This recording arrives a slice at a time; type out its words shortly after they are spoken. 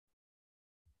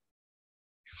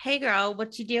Hey girl,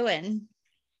 what you doing?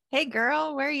 Hey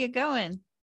girl, where are you going?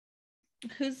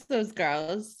 Who's those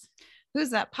girls?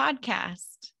 Who's that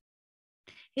podcast?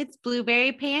 It's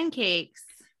Blueberry Pancakes.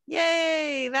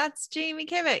 Yay, that's Jamie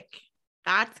Kivick.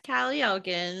 That's Callie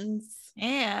Elkins.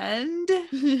 And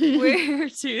we're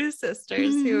two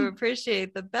sisters who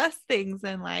appreciate the best things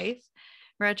in life,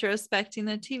 retrospecting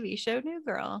the TV show New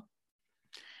Girl.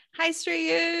 Hi, Stray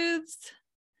Youths.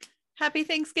 Happy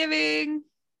Thanksgiving.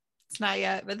 It's not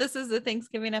yet, but this is the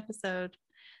Thanksgiving episode.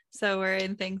 So we're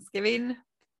in Thanksgiving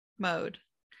mode.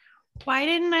 Why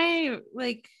didn't I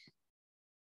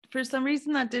for some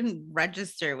reason that didn't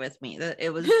register with me that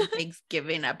it was the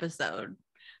Thanksgiving episode.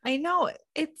 I know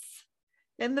it's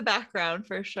in the background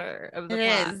for sure of the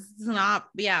It plot. is. It's not,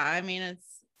 yeah, I mean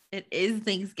it is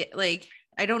Thanksgiving. Like,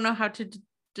 I don't know how to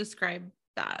describe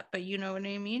that, but you know what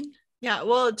I mean? Yeah,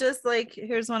 well, just like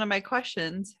here's one of my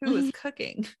questions. Who was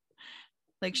cooking?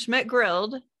 Like Schmidt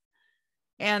grilled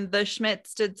and the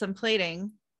Schmidts did some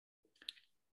plating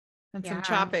and some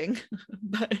chopping.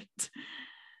 But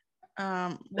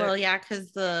well, yeah,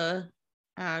 because the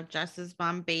Jess's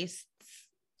mom based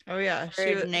oh yeah,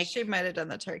 she might have done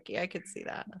the turkey. I could see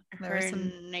that. There was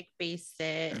some Nick based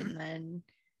it, and then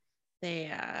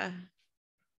they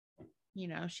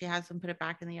she has them put it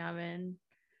back in the oven.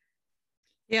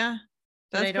 Yeah.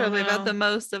 That's probably about the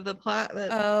most of the plot.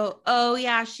 Oh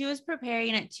yeah, she was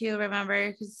preparing it too, remember?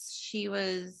 Because she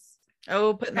was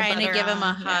trying to give him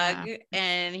a hug,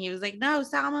 and he was like, no,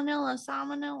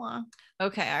 salmonella.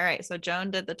 Okay, all right, so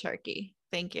Joan did the turkey.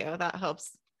 Thank you, that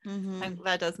helps. Mm-hmm.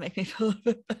 That does make me feel a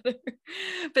bit better.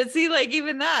 But see, like,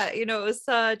 even that, it was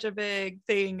such a big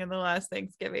thing in the last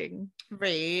Thanksgiving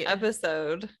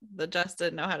episode that Jess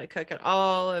didn't know how to cook at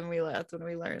all, and that's when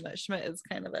we learned that Schmidt is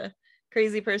kind of a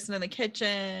crazy person in the kitchen,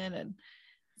 and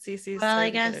Cece's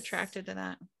starting to get attracted to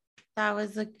that. That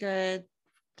was they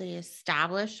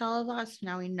established all of that, so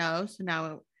now we know. So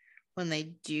now when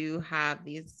they do have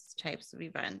these types of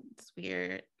events,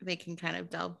 they can kind of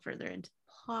delve further into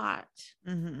the plot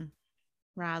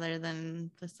rather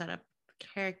than the setup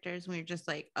characters. And we're just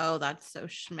like, oh, that's so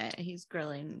Schmidt. He's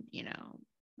grilling,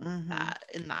 that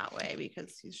in that way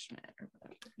because he's Schmidt or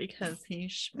whatever. Because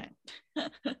he's Schmidt.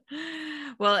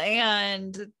 Well,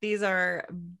 and these are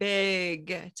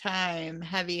big time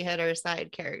heavy hitter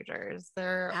side characters.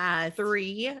 There are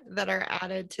 3 that are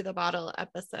added to the bottle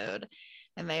episode,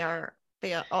 and they are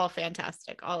all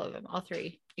fantastic. All of them, all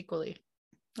 3 equally.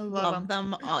 I love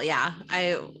them all. Yeah,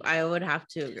 I would have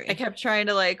to agree. I kept trying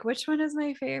to which one is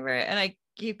my favorite, and I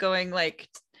keep going to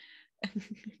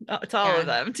all of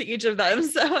them, to each of them.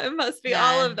 So it must be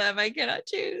all of them. I cannot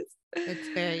choose. It's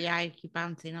very, I keep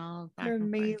bouncing all of that. They're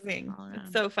amazing.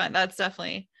 It's so fun. That's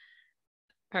definitely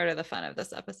part of the fun of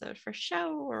this episode for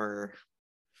sure.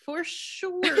 For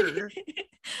sure.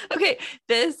 Okay,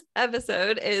 this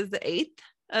episode is the 8th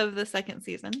of the 2nd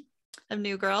season of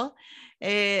New Girl.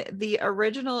 The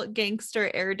original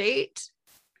gangster air date.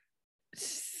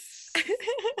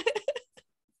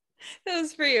 That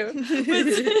was for you. Was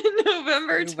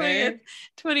November 20th,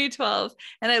 2012.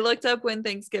 And I looked up when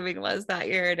Thanksgiving was that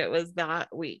year, and it was that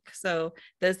week. So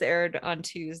this aired on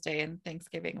Tuesday, and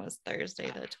Thanksgiving was Thursday,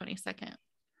 the 22nd.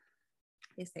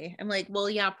 They say. I'm like, well,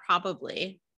 yeah,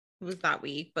 probably it was that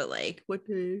week, but what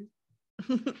day?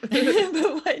 But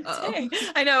what day?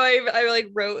 I know I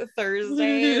wrote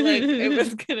Thursday, it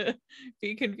was gonna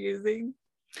be confusing.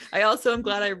 I also am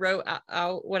glad I wrote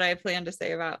out what I planned to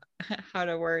say about how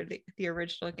to word the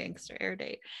original gangster air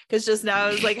date, because just now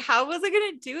I was like, how was I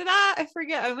gonna do that? I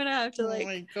forget. I'm gonna have to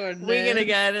wing it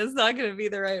again. It's not gonna be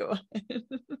the right one.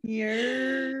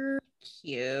 You're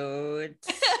cute.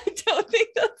 I don't think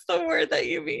that's the word that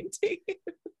you mean to use.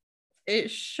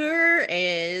 It sure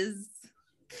is.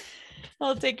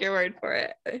 I'll take your word for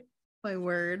it. My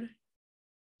word.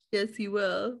 Yes, you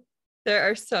will. There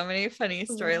are so many funny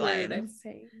storylines.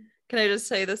 Can I just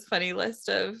say this funny list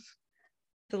of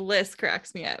the list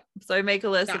cracks me up? So I make a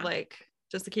list of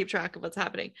just to keep track of what's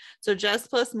happening. So Jess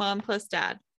plus mom plus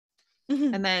dad,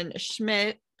 and then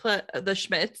Schmidt plus the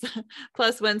Schmidts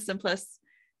plus Winston plus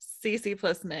Cece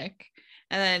plus Nick,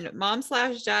 and then mom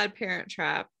 / dad parent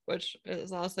trap, which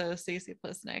is also Cece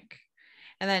plus Nick,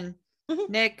 and then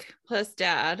Nick plus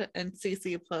dad and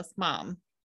Cece plus mom.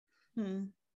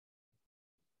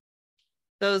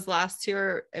 Those last 2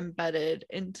 are embedded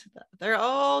into they're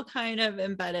all kind of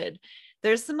embedded.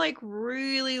 There's some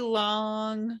really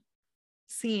long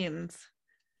scenes.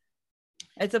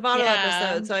 It's a bottle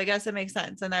episode, so I guess it makes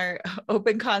sense, and they're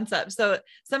open concepts. So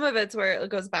some of it's where it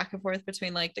goes back and forth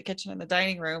between the kitchen and the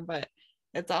dining room, but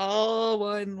it's all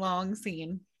one long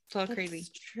scene. It's all crazy.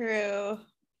 True.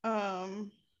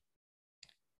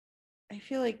 I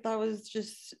feel like that was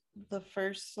just the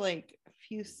first like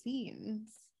few scenes.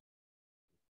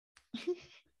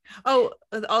 Oh,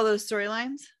 all those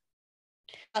storylines?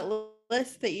 That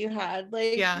list that you had,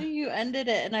 like, yeah, you ended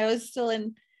it, and I was still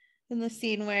in the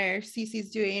scene where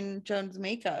Cece's doing Joan's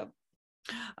makeup.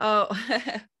 Oh,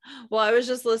 well, I was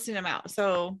just listing them out,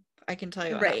 so I can tell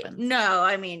you what happens. No,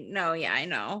 I mean, no, yeah, I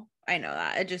know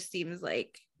that. It just seems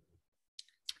like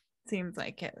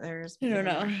it. There's, I don't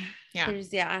know.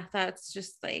 Yeah. That's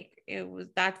just like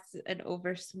that's an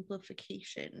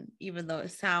oversimplification, even though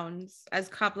it sounds as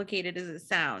complicated as it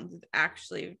sounds. It's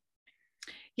actually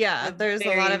there's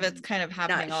a lot of it's kind of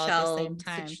happening all at the same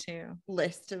time too.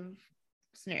 List of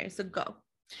scenarios. So go.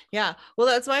 Yeah. Well,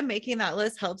 that's why making that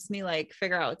list helps me like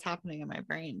figure out what's happening in my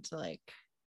brain to like,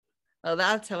 oh,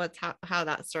 that's how how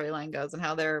that storyline goes and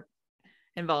how they're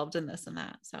involved in this and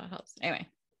that. So it helps. Anyway,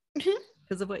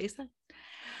 because of what you said.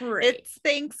 Right. It's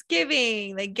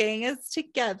Thanksgiving. The gang is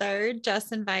together.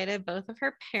 Jess invited both of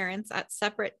her parents at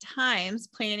separate times,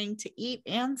 planning to eat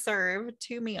and serve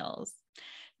 2 meals.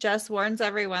 Jess warns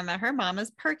everyone that her mom is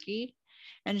perky,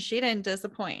 and she didn't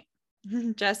disappoint.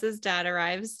 Jess's dad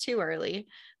arrives too early,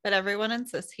 but everyone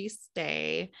insists he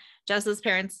stay. Jess's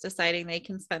parents deciding they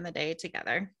can spend the day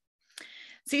together.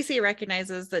 Cece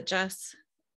recognizes that Jess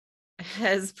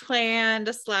has planned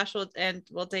and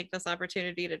will take this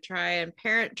opportunity to try and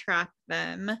parent trap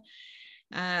them,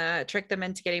 trick them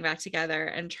into getting back together,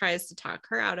 and tries to talk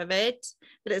her out of it,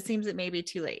 but it seems it may be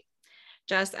too late.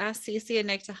 Jess asks Cece and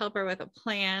Nick to help her with a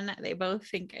plan. They both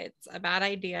think it's a bad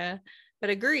idea, but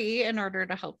agree in order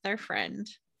to help their friend.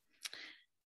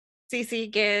 Cece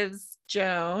gives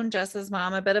Joan, Jess's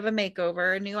mom, a bit of a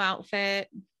makeover, a new outfit,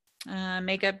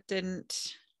 makeup,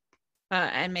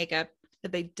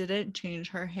 but they didn't change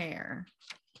her hair.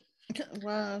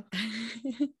 Wow.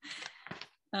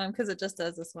 Because it just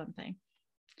does this one thing.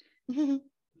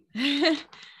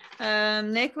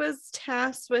 Nick was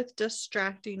tasked with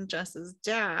distracting Jess's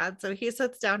dad, so he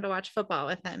sits down to watch football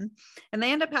with him, and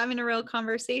they end up having a real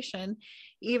conversation,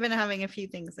 even having a few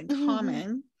things in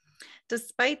common.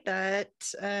 Despite that,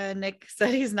 Nick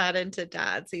said he's not into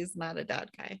dads. He's not a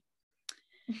dad guy.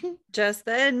 Jess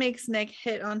then makes Nick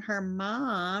hit on her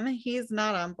mom. He's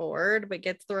not on board, but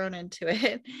gets thrown into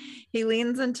it. He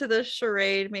leans into the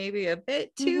charade maybe a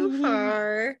bit too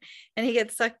far, and he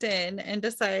gets sucked in and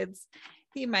decides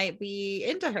he might be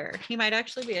into her. He might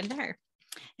actually be into her.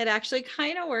 It actually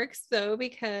kind of works though,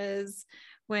 because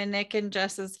when Nick and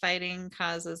Jess is fighting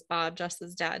causes Bob,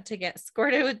 Jess's dad, to get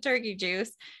squirted with turkey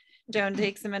juice, Joan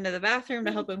takes him into the bathroom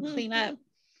to help him clean up.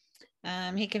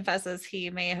 He confesses he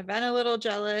may have been a little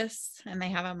jealous, and they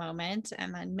have a moment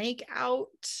and then make out,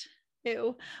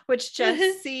 which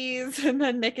Jess sees, and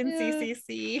then Nick and Cece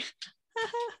see.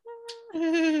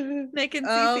 Nick and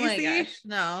Cece. Oh my gosh,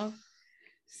 no.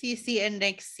 Cece and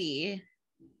Nick see.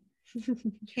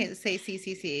 Can't say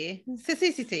CCC.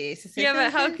 Yeah,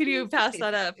 but how could you pass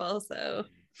that up also?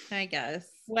 I guess.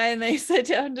 When they sit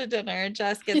down to dinner,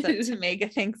 Jess gets up to make a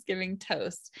Thanksgiving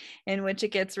toast, in which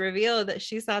it gets revealed that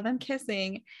she saw them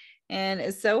kissing and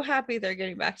is so happy they're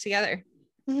getting back together.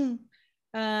 This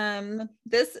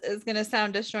is going to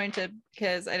sound disjointed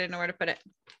because I didn't know where to put it.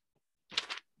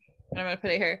 I'm going to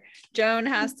put it here. Joan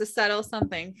has to settle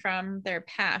something from their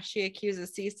past. She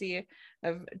accuses Cece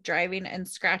of driving and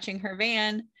scratching her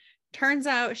van. Turns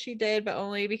out she did, but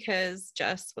only because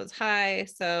Jess was high.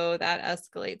 So that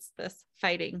escalates this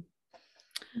fighting.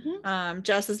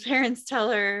 Jess's parents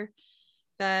tell her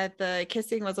that the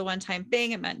kissing was a one-time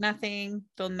thing. It meant nothing.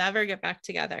 They'll never get back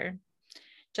together.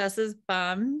 Jess is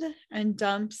bummed and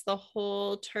dumps the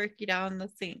whole turkey down the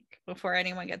sink before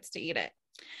anyone gets to eat it.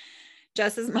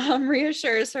 Jess's mom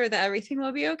reassures her that everything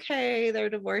will be okay. Their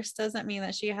divorce doesn't mean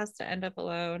that she has to end up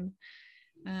alone.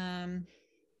 And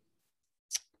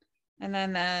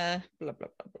then the blah, blah,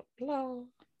 blah, blah, blah.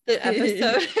 The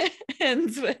episode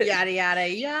ends with yada, yada,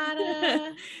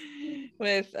 yada.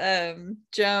 With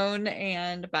Joan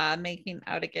and Bob making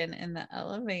out again in the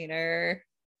elevator.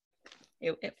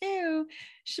 Ew, ew, ew.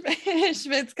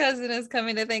 Schmidt's cousin is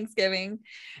coming to Thanksgiving.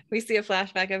 We see a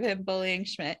flashback of him bullying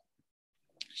Schmidt.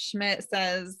 Schmidt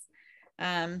says,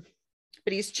 but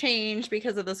he's changed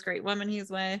because of this great woman he's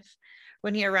with.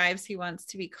 When he arrives, he wants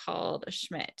to be called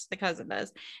Schmidt, the cousin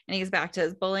does, and he's back to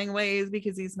his bullying ways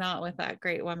because he's not with that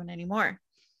great woman anymore.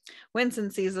 Winston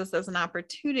sees this as an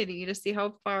opportunity to see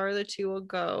how far the two will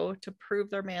go to prove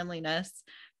their manliness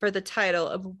for the title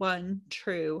of one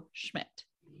true Schmidt.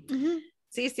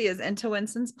 Cece is into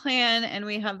Winston's plan, and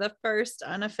we have the first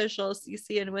unofficial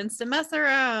Cece and Winston mess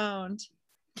around.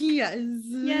 Yes.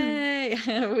 Yay.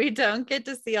 We don't get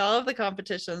to see all of the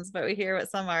competitions, but we hear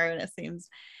what some are, and it seems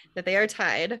that they are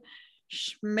tied.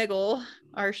 Schmigel,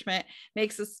 R. Schmidt,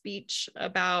 makes a speech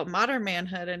about modern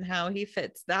manhood and how he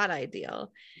fits that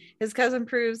ideal. His cousin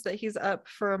proves that he's up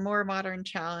for a more modern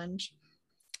challenge.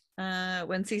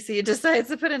 When Cece decides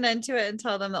to put an end to it and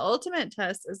tell them the ultimate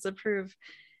test is to prove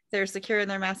they're secure in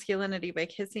their masculinity by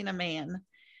kissing a man.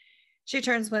 She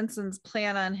turns Winston's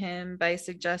plan on him by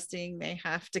suggesting they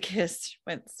have to kiss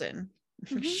Winston.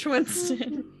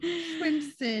 Schwinston.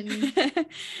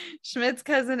 Schmidt's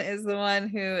cousin is the one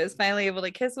who is finally able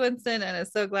to kiss Winston and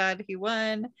is so glad he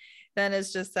won. Then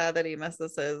it's just sad that he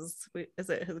misses is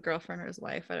it his girlfriend or his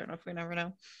wife? I don't know if we never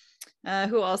know.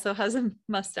 Who also has a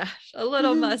mustache, a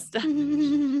little mustache,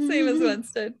 same as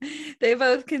Winston. They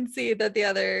both concede that the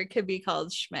other can be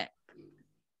called Schmidt.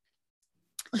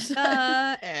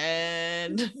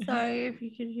 And sorry if you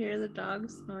could hear the dog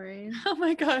snoring. Oh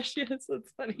my gosh, yes,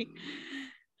 that's funny.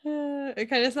 It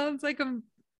kind of sounds like a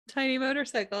tiny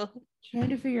motorcycle. Trying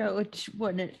to figure out which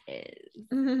one it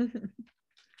is.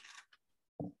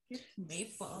 It's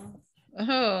Maple.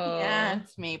 Oh yeah,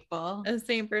 it's Maple. A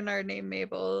Saint Bernard named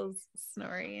Mabel's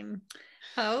snoring.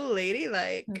 How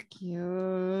ladylike.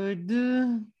 Cute.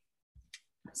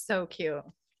 So cute.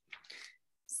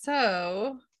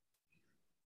 So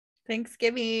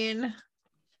Thanksgiving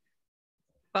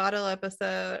bottle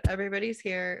episode. Everybody's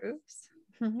here. Oops.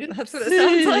 That's what it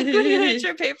sounds like when you hit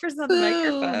your papers on the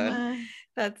microphone.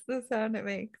 That's the sound it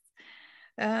makes.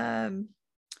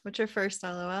 What's your first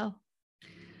LOL?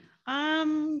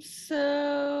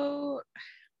 So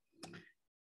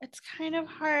it's kind of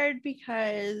hard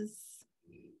because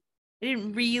I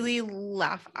didn't really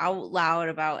laugh out loud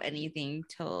about anything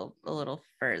till a little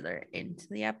further into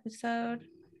the episode.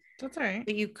 That's all right.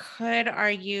 But you could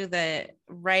argue that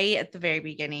right at the very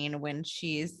beginning, when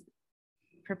she's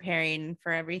preparing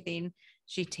for everything,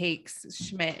 she takes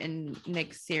Schmidt and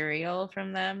Nick's cereal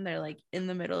from them. They're like in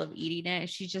the middle of eating it.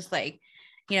 She's just like,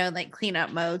 like clean up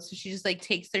mode. So she just like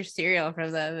takes their cereal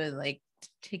from them and like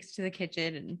takes to the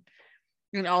kitchen.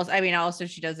 And also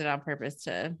she does it on purpose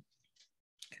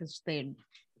because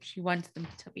she wants them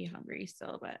to be hungry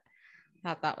still, but I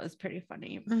thought that was pretty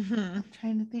funny. Mm-hmm. I'm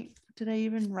trying to think, did I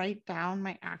even write down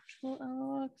my actual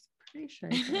LOL? Pretty sure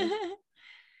I did.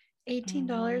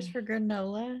 $18 for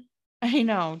granola. I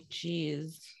know,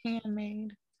 geez.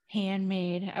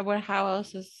 Handmade. How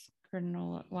else is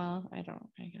granola? Well, I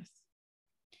guess.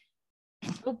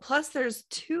 Well, plus there's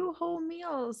 2 whole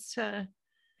meals to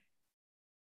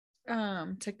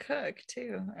cook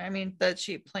too. I mean, that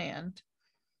she planned.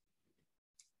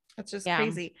 That's just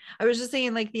crazy. I was just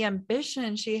saying, like, the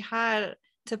ambition she had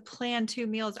to plan 2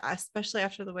 meals, especially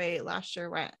after the way last year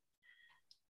went.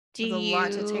 Do you a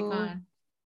lot to take on?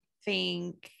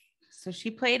 Think so?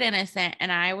 She played innocent,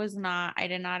 and I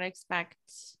did not expect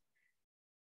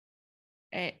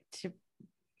it to.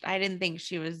 I didn't think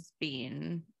she was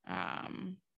being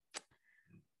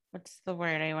what's the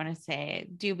word I want to say?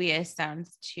 Dubious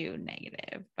sounds too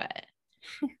negative, but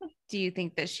do you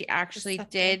think that she actually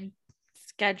did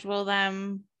schedule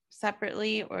them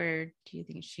separately, or do you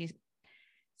think she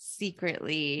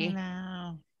secretly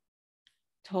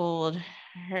told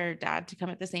her dad to come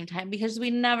at the same time? Because we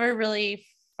never really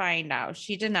find out.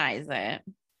 She denies it.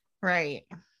 Right.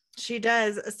 She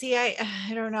does. See, I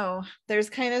don't know. There's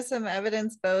kind of some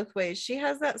evidence both ways. She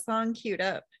has that song queued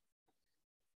up.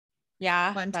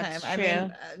 Yeah, one time. True. I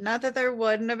mean, not that there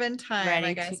wouldn't have been time. Ready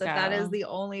I guess if that is the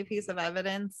only piece of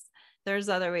evidence, there's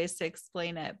other ways to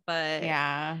explain it. But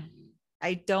yeah,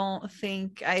 I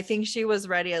think she was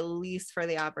ready at least for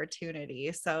the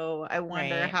opportunity. So I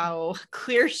wonder how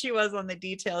clear she was on the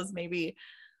details, maybe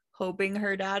hoping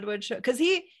her dad would show, because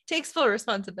he takes full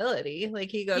responsibility. Like,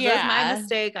 he goes, "That's my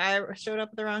mistake. I showed up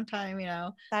at the wrong time,"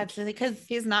 That's because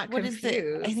he's not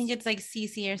confused. I think it's like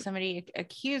Cece or somebody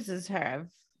accuses her of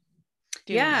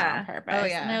doing that on purpose. Oh,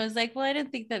 yeah. And I was like, well, I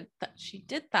didn't think that she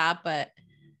did that, but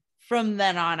from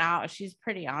then on out, she's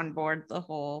pretty on board the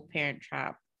whole Parent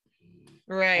Trap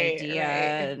idea.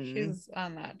 And she's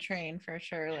on that train for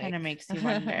sure. Kind of makes you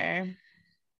wonder.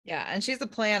 Yeah, and she's a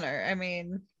planner. I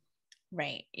mean,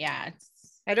 yeah.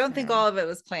 I don't think all of it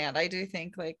was planned. I do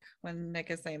think, like, when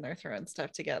Nick is saying they're throwing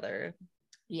stuff together,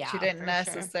 she didn't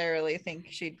necessarily think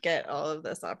she'd get all of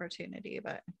this opportunity,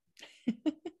 but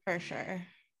for sure.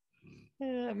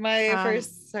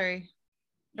 Sorry.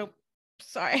 Nope.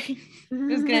 Sorry. I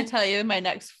was going to tell you my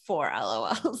next 4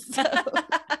 LOLs. So.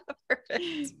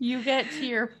 Perfect. You get to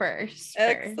your first.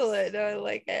 Excellent. No, I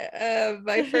like it.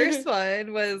 My first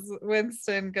one was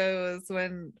Winston goes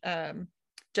when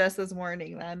Jess is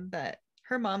warning them that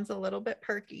her mom's a little bit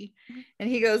perky. And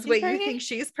he goes, wait, you think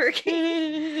she's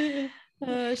perky?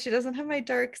 She doesn't have my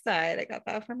dark side. I got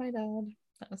that from my dad.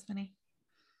 That was funny.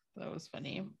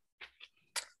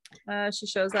 She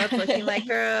shows up looking like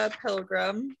a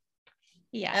pilgrim.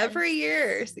 Yeah. Every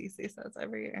year. Cece says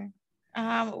every year.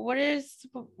 What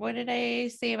did I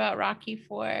say about Rocky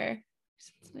 4?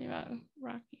 Something about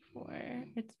Rocky 4.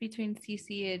 It's between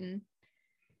Cece and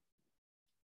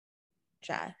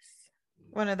Jess.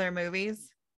 One of their movies.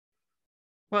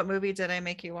 What movie did I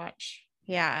make you watch?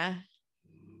 Yeah.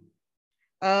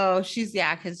 Oh,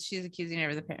 because she's accusing her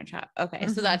of the Parent Trap. Okay,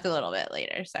 so that's a little bit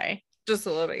later. Sorry. Just a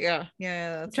little bit, yeah.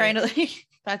 That's trying to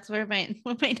that's where my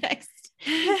next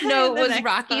note was next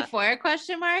Rocky 4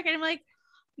 question mark, and I'm like,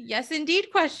 yes, indeed,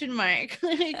 question mark.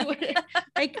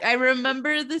 I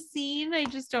remember the scene. I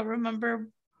just don't remember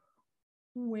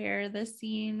where the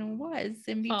scene was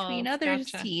in between other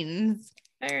scenes.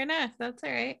 Fair enough. That's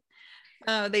all right.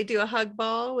 They do a hug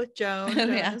ball with Joan. Joan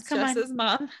Jess's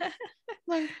mom.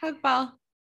 Hug ball.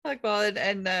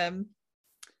 And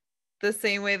the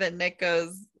same way that Nick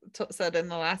said in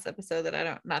the last episode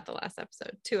that not the last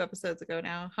episode, 2 episodes ago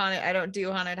now, I don't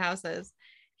do haunted houses.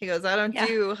 He goes, I don't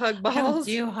do hug balls. I don't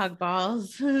do hug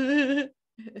balls. And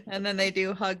then they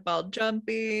do hug ball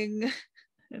jumping.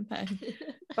 And then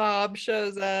Bob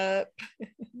shows up.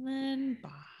 And then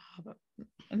Bob.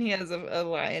 And he has a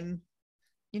line.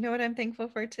 You know what I'm thankful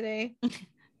for today?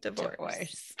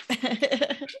 Divorce.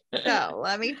 So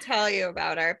let me tell you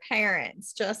about our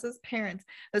parents, Jess's parents.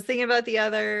 I was thinking about the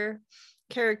other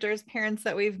characters' parents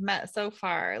that we've met so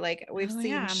far. Like we've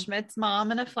seen Schmidt's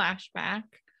mom in a flashback,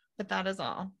 but that is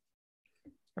all,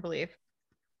 I believe.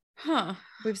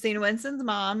 We've seen Winston's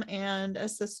mom and a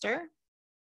sister.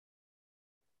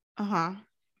 And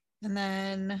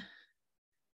then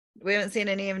we haven't seen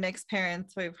any of Nick's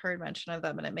parents. We've heard mention of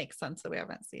them, and it makes sense that we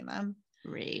haven't seen them.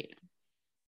 Right.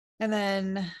 And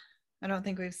then I don't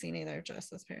think we've seen either of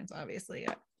Jess's parents, obviously,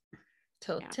 yet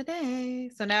till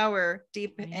today. So now we're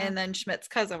deep, and then Schmidt's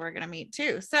cousin we're going to meet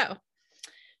too. So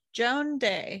Joan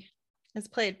Day is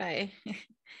played by, you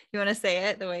want to say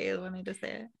it the way you want me to say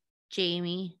it?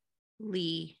 Jamie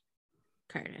Lee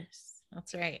Curtis.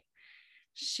 That's right.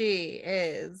 She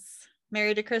is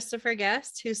married to Christopher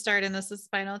Guest, who starred in This Is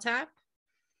Spinal Tap,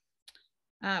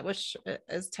 which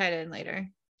is tied in later.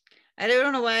 I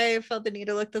don't know why I felt the need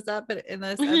to look this up, but in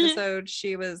this episode,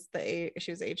 she was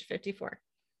age 54.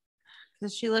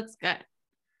 Because she looks good,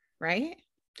 right?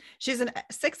 She's in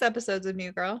 6 episodes of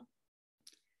New Girl.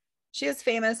 She is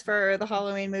famous for the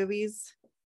Halloween movies.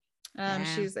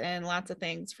 She's in lots of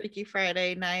things: Freaky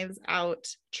Friday, Knives Out,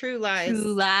 True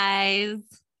Lies.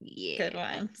 Yeah, good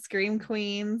one. Scream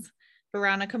Queens,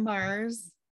 Veronica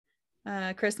Mars,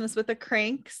 Christmas with the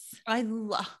Cranks. I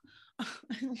love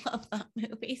that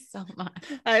movie so much.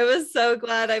 I was so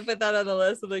glad I put that on the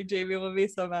list. I'm like, Jamie will be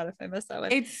so mad if I miss that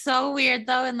one. It's so weird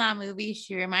though. In that movie,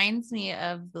 she reminds me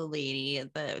of the lady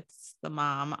that's the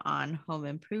mom on Home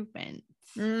Improvement.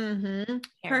 Her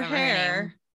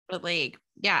hair, but I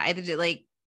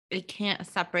can't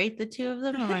separate the two of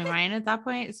them in my mind at that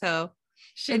point. So,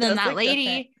 and then that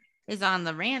lady is on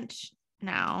The Ranch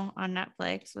now on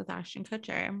Netflix with Ashton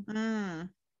Kutcher.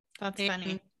 That's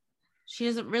funny. She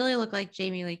doesn't really look like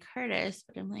Jamie Lee Curtis,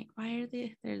 but I'm like, why are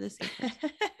they're the same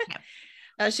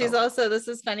person? She's also, this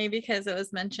is funny because it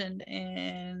was mentioned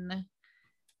in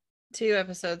 2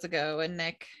 episodes ago when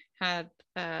Nick had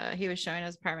he was showing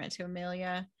his apartment to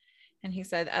Amelia, and he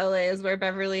said LA is where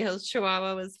Beverly Hills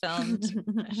Chihuahua was filmed.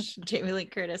 Jamie Lee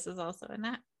Curtis is also in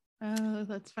that. Oh,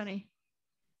 that's funny.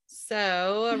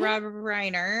 So Rob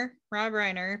Reiner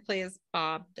plays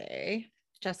Bob Day,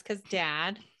 Jessica's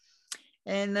dad.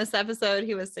 In this episode,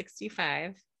 he was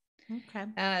 65.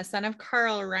 Okay. Son of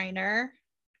Carl Reiner,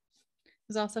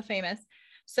 who's also famous.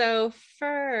 So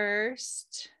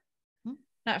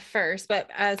not first,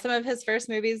 but some of his first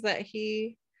movies that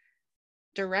he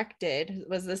directed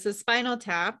was This Is Spinal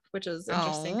Tap, which is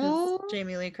interesting because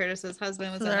Jamie Lee Curtis's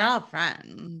husband was in they're all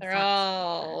friends. They're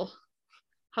all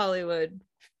Hollywood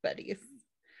buddies.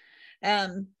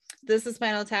 This Is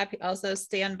Spinal Tap, also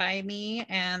Stand By Me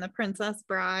and The Princess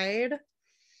Bride.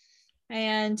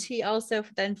 And he also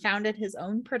then founded his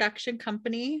own production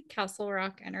company, Castle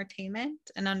Rock Entertainment.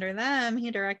 And under them,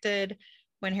 he directed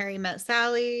When Harry Met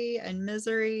Sally and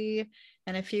Misery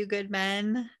and A Few Good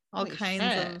Men, all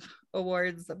kinds of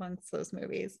awards amongst those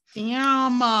movies.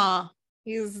 Damn.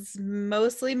 He's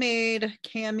mostly made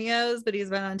cameos, but he's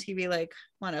been on TV like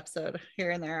 1 episode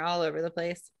here and there, all over the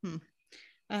place.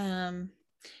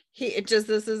 This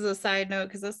is a side note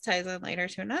because this ties in later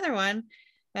to another one.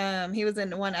 He was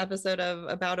in 1 episode of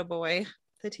About a Boy,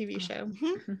 the TV show.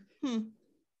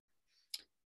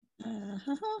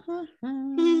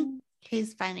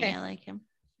 He's funny. Okay. I like him.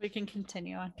 We can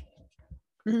continue on.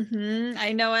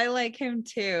 I know I like him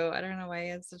too. I don't know why he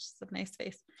has such a nice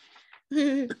face.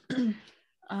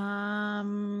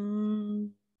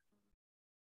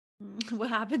 What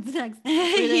happens next?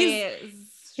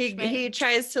 He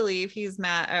tries to leave. He's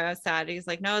mad, sad. He's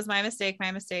like, no, it's my mistake.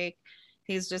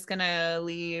 He's just gonna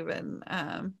leave and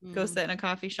go sit in a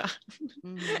coffee shop.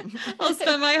 I'll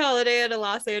spend my holiday at a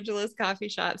Los Angeles coffee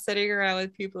shop, sitting around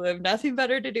with people who have nothing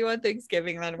better to do on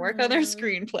Thanksgiving than work on their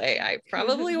screenplay. I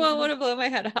probably won't want to blow my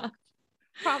head off.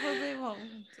 Probably won't.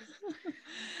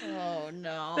 Oh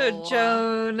no. So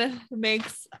Joan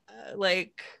makes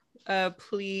like a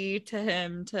plea to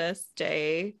him to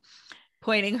stay,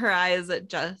 pointing her eyes at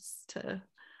Jess to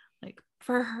like,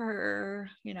 for her,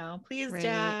 please, right.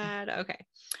 Dad. Okay.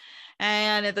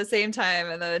 And at the same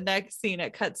time, in the next scene,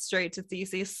 it cuts straight to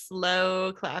Cece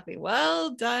slow clapping.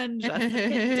 Well done, just a good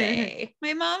day.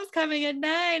 My mom's coming at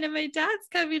 9 and my dad's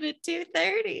coming at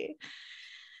 2:30.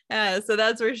 So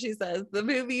that's where she says, the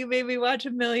movie you made me watch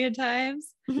a million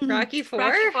times, Rocky IV.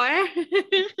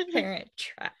 Parent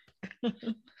Trap.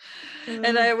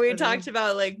 And we talked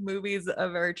about like movies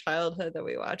of our childhood that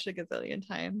we watched a gazillion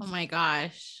times. Oh my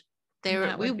gosh. We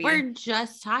were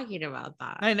just talking about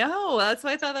that. I know. That's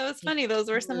why I thought that was funny.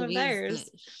 Those were some of theirs.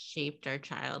 That shaped our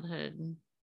childhood.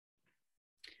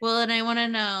 Well, and I want to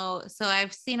know, so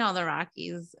I've seen all the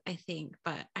Rockies, I think,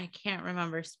 but I can't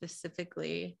remember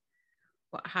specifically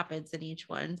what happens in each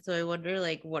one. So I wonder,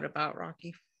 like, what about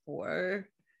Rocky IV?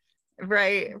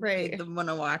 Right. Made them want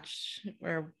to watch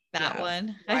or that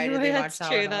one. Why did they watch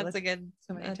that one? That's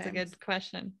a good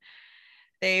question.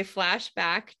 They flash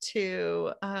back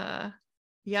to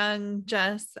young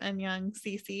Jess and young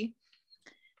Cece,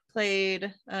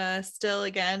 played still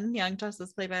again. Young Jess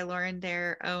was played by Lauren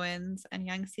Dare Owens and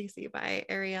young Cece by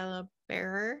Ariella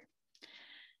Bearer.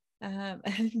 And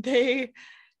they're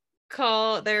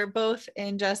both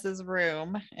in Jess's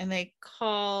room and they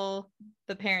call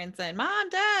the parents in, Mom,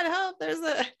 Dad, help, there's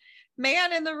a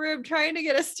man in the room trying to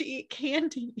get us to eat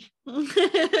candy.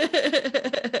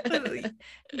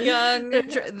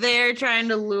 They're trying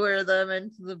to lure them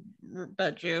into the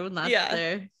bedroom. That's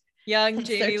their young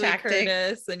Jamie Lee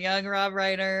Curtis and young Rob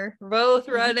Reiner both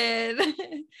run in.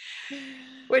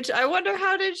 Which I wonder,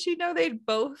 how did she know they'd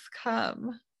both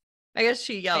come? I guess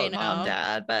she yelled, Mom,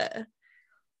 Dad, but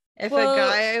if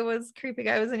a creepy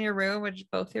guy was in your room, would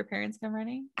both your parents come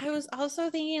running? I was also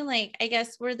thinking, like, I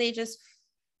guess, were they just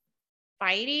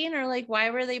fighting, or like, why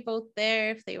were they both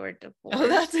there if they were divorced? Oh,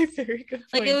 that's a very good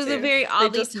point. Like, it was a very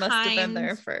oddly must have been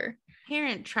there for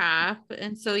Parent Trap,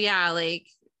 and so like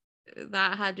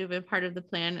that had to have been part of the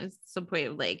plan at some point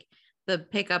of like the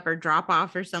pickup or drop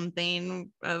off or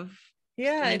something of.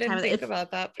 Yeah, I didn't think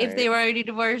about that part. If they were already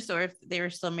divorced or if they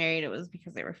were still married, it was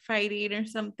because they were fighting or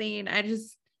something. I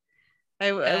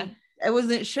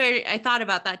wasn't sure. I thought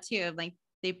about that too. I'm like,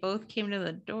 they both came to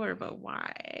the door, but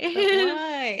why?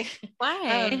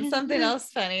 Why? Something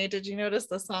else funny. Did you notice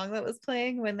the song that was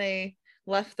playing when they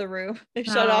left the room? They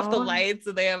shut off the lights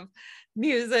and they have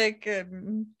music.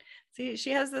 And see,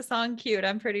 she has the song queued.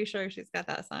 I'm pretty sure she's got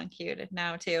that song queued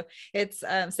now too. It's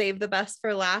Save the Best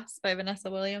for Last by Vanessa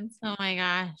Williams. Oh my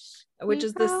gosh. Which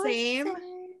is the same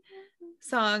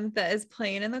song that is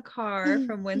playing in the car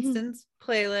from Winston's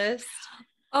playlist.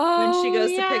 When she goes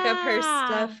to pick up her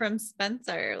stuff from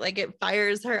Spencer, like it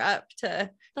fires her up to.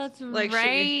 That's like,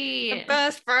 right. The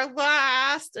best for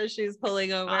last as she's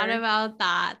pulling over. Thought about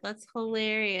that. That's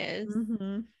hilarious.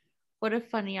 What a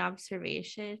funny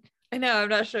observation. I know. I'm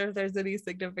not sure if there's any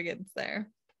significance there,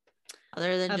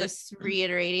 other than just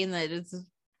reiterating that it's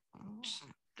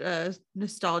a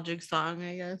nostalgic song,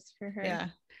 I guess, for her. Yeah.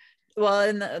 Well,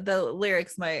 and the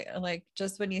lyrics might, like,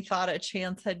 just when you thought a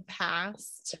chance had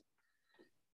passed,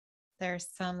 there's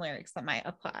some lyrics that might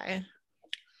apply.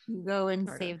 Go and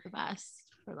save the best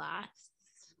for last.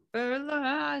 For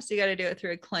last. You got to do it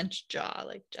through a clenched jaw,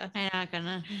 like Jeff. I'm not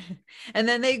gonna. And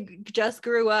then they just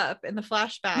grew up in the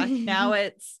flashback. Now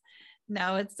it's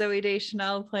Zooey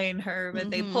Deschanel playing her,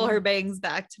 but they pull her bangs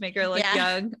back to make her look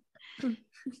young.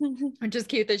 Which is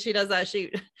cute that she does that.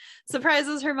 She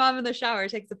surprises her mom in the shower,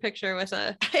 takes a picture with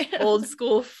a old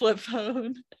school flip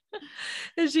phone,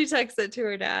 and she texts it to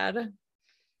her dad.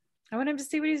 I want him to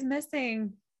see what he's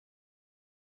missing.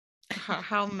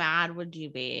 How mad would you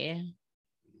be?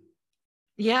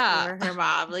 Yeah, her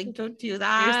mom, like, don't do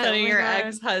that. You're sending your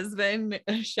ex-husband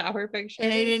a shower picture,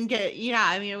 and I didn't get. Yeah,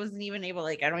 I mean, it wasn't even able.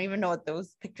 Like, I don't even know what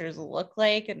those pictures look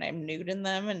like, and I'm nude in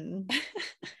them, and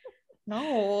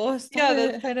no. That's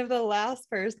kind of the last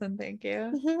person. Thank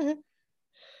you.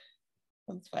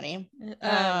 That's funny.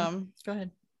 Go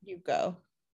ahead. You go.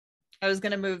 I was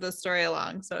gonna move the story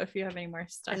along, so if you have any more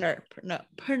stuff. Perfect.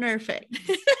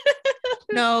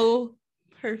 No,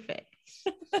 perfect.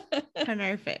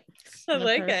 Perfect. I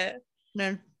like it.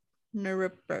 No,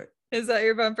 Rupert. Is that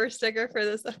your bumper sticker for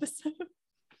this episode?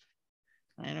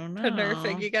 I don't know.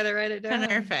 Perfect. You gotta write it down.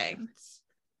 Perfect.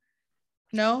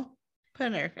 No,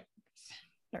 perfect.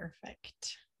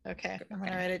 Perfect. Okay, I'm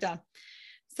gonna write it down.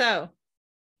 So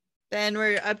then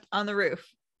we're up on the roof.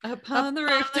 Up on the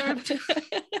roof.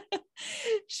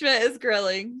 Schmidt is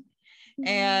grilling.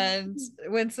 And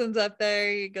Winston's up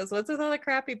there. He goes, "What's with all the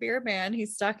crappy beer, man?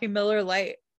 He's stocking Miller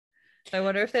Lite. I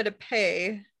wonder if they had to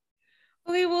pay."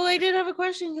 Okay, well, I did have a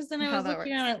question because then I was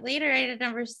looking on it later. I did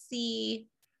never see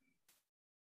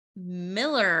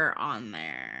Miller on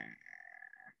there.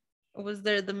 Was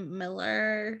there the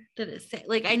Miller? Did it say,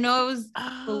 like, I know it was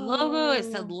the logo, it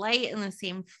said Light in the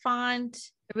same font.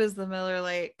 It was the Miller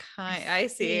Lite kind. I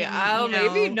see.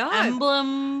 Maybe not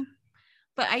emblem.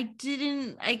 But I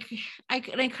didn't, I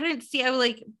couldn't see. I was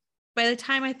like, by the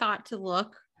time I thought to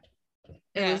look,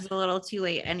 it was a little too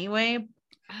late anyway.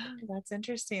 Oh, that's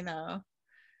interesting though.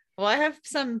 Well, I have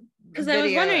some, because I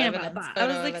was wondering about that. I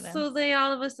was like, so they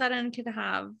all of a sudden could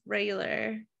have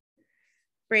regular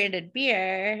branded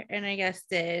beer, and I guess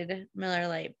did Miller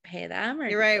Lite pay them? Or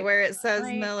you're right, where it says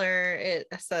Light? Miller, it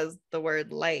says the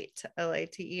word light,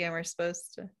 L-I-T-E, and we're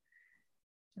supposed to.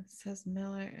 It says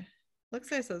Miller. Looks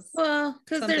like it says, well,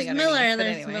 because there's Miller and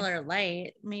there's Miller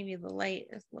Lite. Maybe the light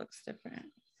looks different.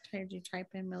 Did you type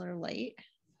in Miller Lite?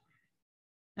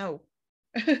 No.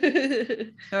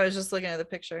 I was just looking at the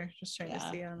picture, just trying to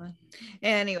see on the.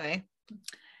 Anyway,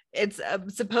 it's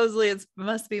supposedly it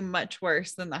must be much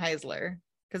worse than the Heisler,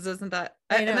 because isn't that?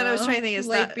 And then I was trying to think, is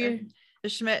that beer?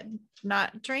 Does Schmidt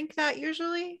not drink that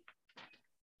usually?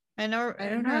 I know.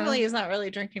 Normally he's not really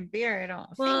drinking beer. I don't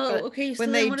think. But okay, so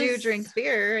when they do drink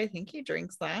beer, I think he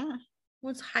drinks that.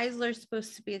 What's Heisler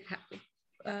supposed to be?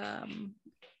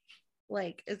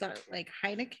 Like, is that like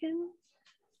Heineken?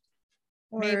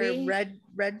 Or maybe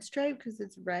red stripe because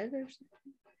it's red or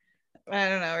something. I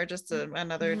don't know, or just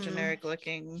another generic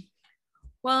looking.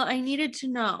 Well, I needed to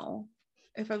know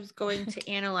if I was going to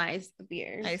analyze the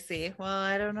beers. I see. Well,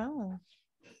 I don't know,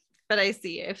 but I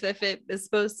see if it is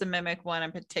supposed to mimic one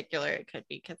in particular, it could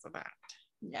be because of that.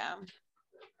 Yeah.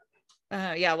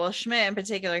 Well, Schmidt in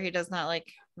particular, he does not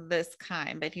like this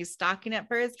kind, but he's stocking it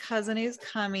for his cousin who's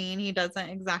coming. He doesn't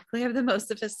exactly have the most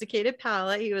sophisticated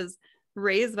palate. He was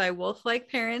raised by wolf-like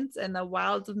parents in the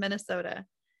wilds of Minnesota.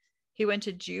 He went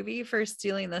to juvie for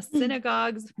stealing the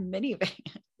synagogue's minivan.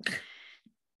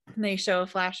 And they show a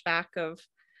flashback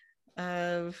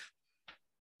of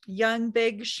young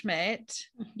Big Schmidt.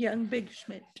 Young Big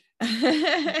Schmidt.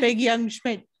 Big young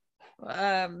Schmidt.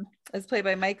 Is played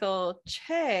by Michael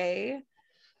Che,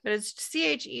 but it's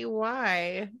Chey.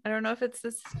 I don't know if it's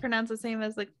pronounced the same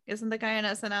as, like, isn't the guy on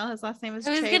SNL, his last name is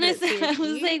Che? I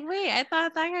was like, wait, I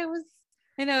thought that guy was.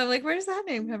 I know, like, where does that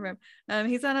name come from?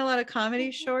 He's on a lot of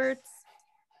comedy shorts.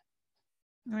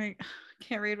 I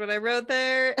can't read what I wrote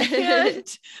there.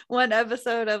 One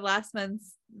episode of Last Man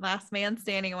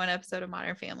Standing, and one episode of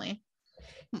Modern Family.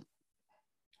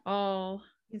 Oh,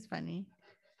 he's funny.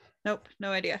 Nope,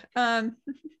 no idea.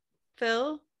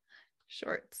 Phil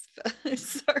Shorts.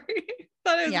 Sorry,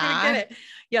 thought I was gonna get it.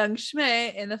 Young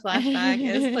Schmidt in the flashback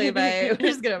is played by. We're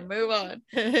just gonna move on.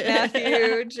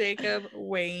 Matthew Jacob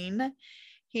Wayne.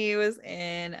 He was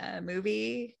in a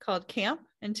movie called Camp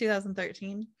in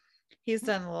 2013. He's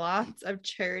done lots of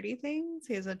charity things.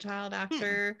 He's a child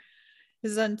actor.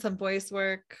 He's done some voice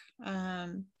work.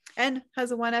 And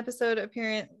has lots of one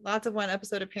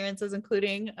episode appearances,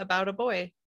 including About a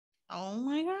Boy. Oh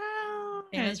my god.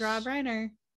 And it's Rob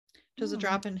Reiner. Just a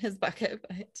drop in his bucket,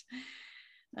 but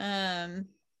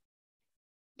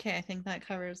okay, I think that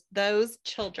covers those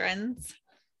children's.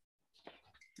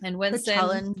 And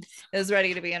Winston is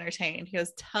ready to be entertained. He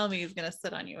goes, "Tell me he's gonna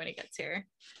sit on you when he gets here."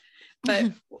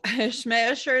 But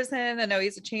Schmidt assures him that no,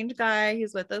 he's a changed guy.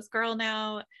 He's with this girl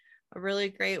now, a really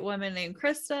great woman named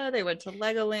Krista. They went to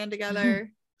Legoland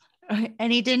together.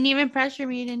 And he didn't even pressure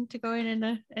me into going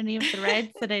into any of the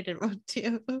rides that I didn't want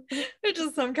to. Which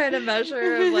is some kind of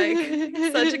measure of, like,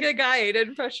 such a good guy. He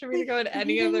didn't pressure me to go in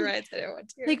any of the rides I didn't want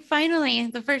to. Like, finally,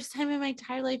 the first time in my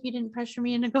entire life, he didn't pressure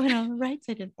me into going on the rides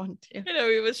I didn't want to. I know,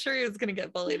 he was sure he was going to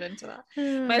get bullied into that.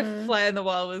 My fly on the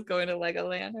wall was going to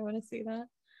Legoland. I want to see that.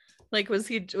 Like, was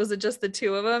it just the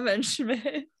two of them and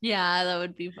Schmidt? Yeah, that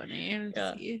would be funny.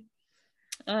 Yeah.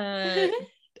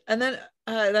 And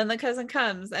then the cousin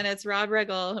comes, and it's Rob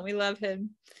Riggle, and we love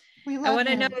him. I want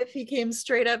to know if he came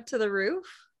straight up to the roof,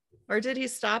 or did he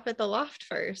stop at the loft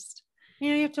first?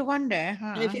 You have to wonder,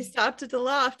 huh? And if he stopped at the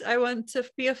loft, I want to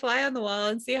be a fly on the wall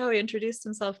and see how he introduced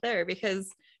himself there, because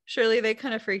surely they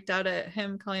kind of freaked out at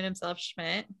him calling himself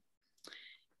Schmidt.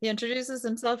 He introduces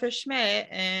himself as Schmidt,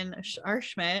 and our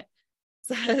Schmidt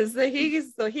says that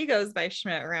he goes by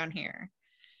Schmidt around here.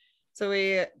 So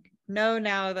we know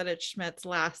now that it's Schmidt's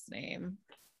last name.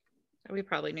 We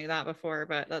probably knew that before,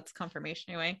 but that's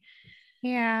confirmation anyway.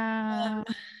 Yeah.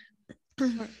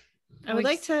 I would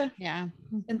like to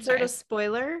insert a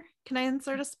spoiler. Can I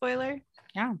insert a spoiler?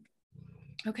 Yeah.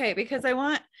 Okay, because I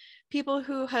want people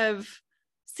who have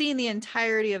seen the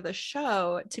entirety of the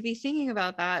show to be thinking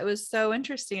about that. It was so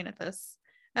interesting at this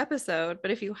episode,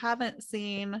 but if you haven't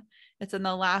seen, it's in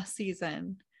the last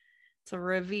season. It's a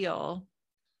reveal.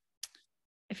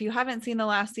 If you haven't seen the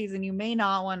last season, you may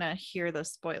not want to hear the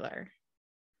spoiler.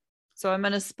 So I'm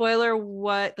going to spoiler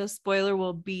what the spoiler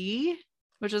will be,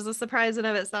 which is a surprise in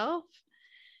of itself.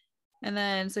 And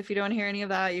then, so if you don't want to hear any of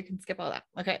that, you can skip all that.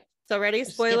 Okay. So ready?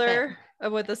 Spoiler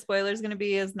of what the spoiler is going to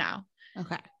be is now.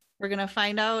 Okay. We're going to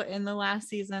find out in the last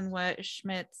season what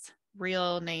Schmidt's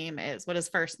real name is, what his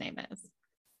first name is.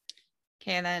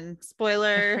 Okay. And then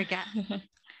spoiler. I forget.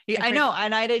 I know.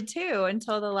 And I did too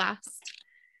until the last.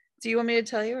 Do you want me to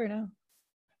tell you or no?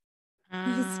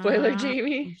 Spoiler,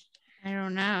 Jamie. I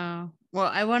don't know.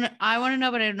 Well, I want to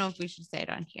know, but I don't know if we should say it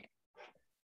on here.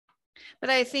 But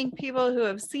I think people who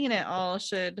have seen it all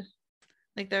should,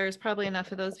 like, there's probably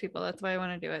enough of those people. That's why I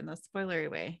want to do it in the spoilery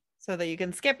way, so that you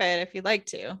can skip it if you'd like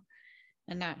to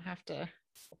and not have to.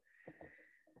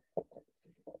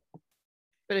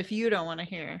 But if you don't want to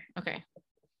hear, okay.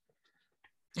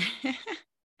 Yeah,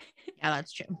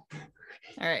 that's true.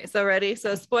 All right, so ready?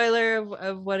 So spoiler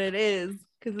of what it is,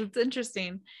 because it's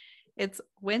interesting. It's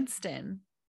Winston.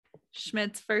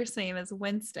 Schmidt's first name is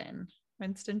Winston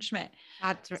Schmidt.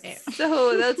 That's right.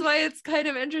 So that's why it's kind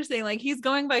of interesting. Like, he's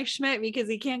going by Schmidt because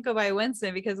he can't go by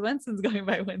Winston, because Winston's going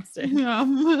by Winston.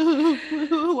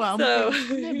 Well, so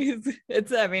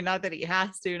it's, I mean, not that he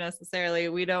has to necessarily.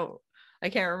 I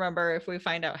can't remember if we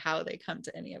find out how they come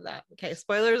to any of that. Okay,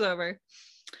 spoilers over.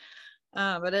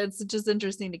 But it's just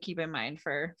interesting to keep in mind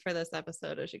for this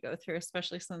episode as you go through,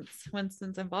 especially since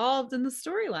Winston's involved in the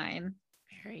storyline.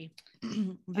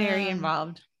 Very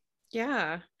involved.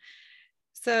 Yeah.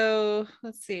 So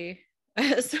let's see.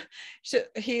 So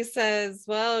he says,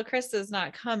 well, Krista's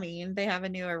not coming. They have a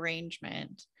new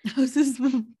arrangement. This is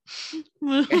one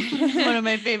of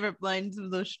my favorite lines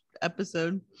of the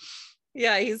episode.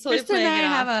 Yeah, he's totally Krista and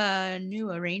I have a new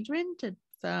arrangement.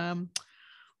 It's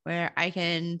where I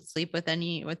can sleep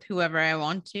with whoever I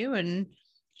want to, and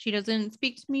she doesn't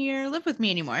speak to me or live with me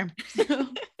anymore. So,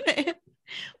 like,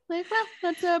 well,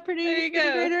 that's a pretty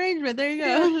great arrangement. There you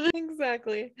go. Yeah,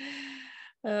 exactly.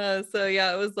 So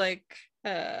yeah, it was like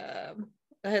I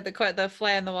had the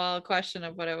fly on the wall question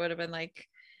of what it would have been like.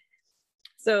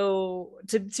 So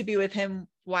to be with him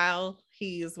while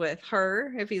he's with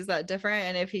her, if he's that different,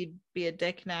 and if he'd be a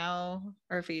dick now,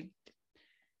 or if he'd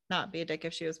not be a dick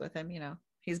if she was with him,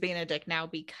 he's being a dick now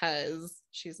because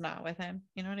she's not with him.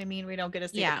 You know what I mean? We don't get to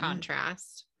see the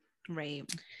contrast. Right.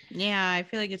 Yeah, I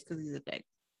feel like it's because he's a dick.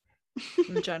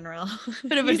 In general.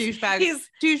 Bit of a douchebag.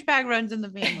 Douchebag runs in the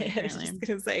family. I was just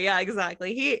gonna say, yeah,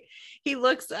 exactly. He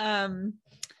looks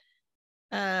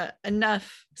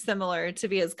enough similar to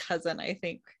be his cousin, I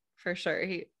think, for sure.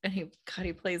 He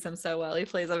plays him so well. He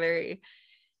plays a very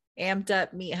amped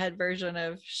up meathead version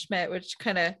of Schmidt, which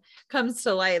kind of comes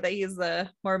to light that he's the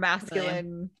more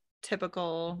masculine,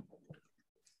 typical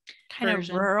kind of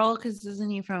rural, because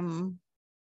isn't he from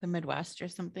the Midwest or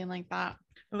something like that?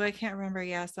 Oh, I can't remember.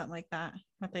 Yeah, something like that.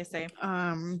 What they say.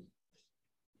 I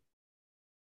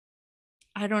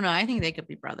don't know. I think they could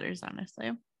be brothers,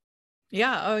 honestly.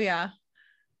 Yeah. Oh, yeah.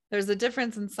 There's a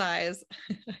difference in size.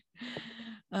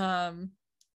 One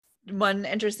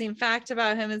interesting fact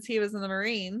about him is he was in the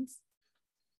Marines,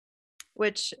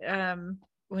 which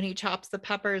when he chops the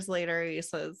peppers later, he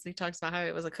talks about how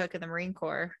he was a cook in the Marine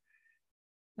Corps.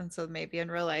 And so maybe in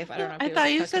real life, I don't know. If I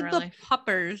thought you said the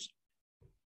peppers.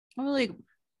 I was like,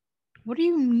 what do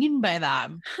you mean by that?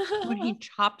 When he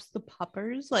chops the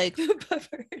peppers? Like the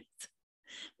peppers.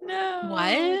 No.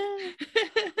 What?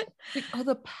 Like, oh,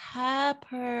 the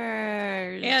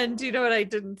peppers. And do you know what I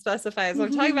didn't specify? So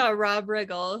I'm talking about Rob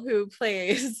Riggle, who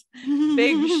plays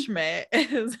Big Schmidt,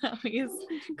 is how he's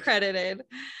credited.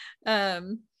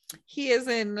 He is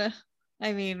in,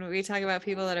 I mean, we talk about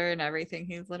people that are in everything.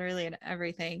 He's literally in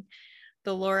everything.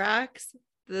 The Lorax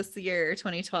this year,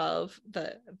 2012,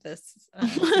 not this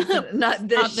year. Not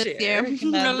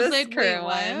this like, current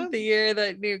one. The year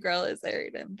that New Girl is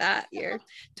aired in, that year.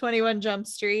 21 Jump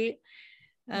Street.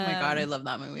 Oh my God, I love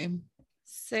that movie.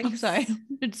 6. I'm sorry.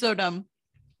 It's so dumb.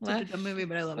 Such a dumb movie,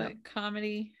 but I love it.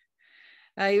 Comedy.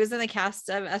 He was in the cast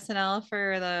of SNL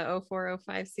for the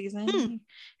 04-05 season.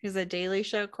 He was a Daily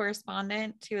Show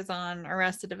correspondent. He was on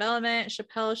Arrested Development,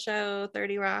 Chappelle Show,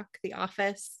 30 Rock, The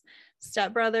Office,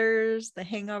 Step Brothers, The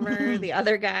Hangover, The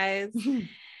Other Guys.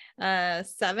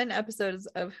 7 episodes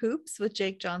of Hoops with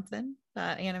Jake Johnson,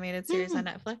 that animated series on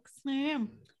Netflix. I am.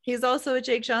 He's also with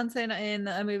Jake Johnson in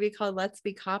a movie called Let's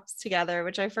Be Cops Together,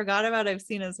 which I forgot about. I've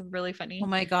seen as really funny. Oh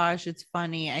my gosh, it's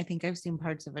funny. I think I've seen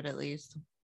parts of it at least.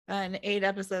 And 8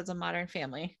 episodes of Modern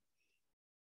Family.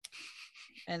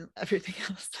 And everything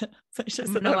else. So it's just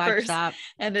I'm gonna watch that.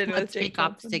 Ended with Let's Be Jake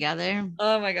Cops Johnson. Together.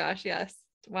 Oh my gosh, yes.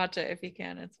 Watch it if you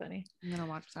can. It's funny. I'm gonna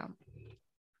watch that.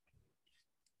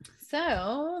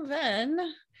 So then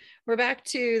we're back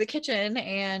to the kitchen,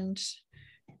 and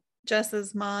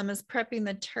Jess's mom is prepping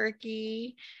the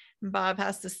turkey. Bob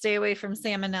has to stay away from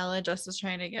salmonella. Jess is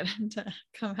trying to get him to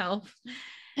come help.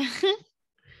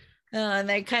 And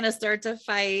they kind of start to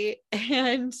fight,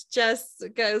 and Jess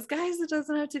goes, guys, it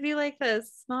doesn't have to be like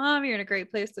this. Mom, you're in a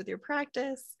great place with your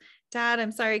practice. Dad,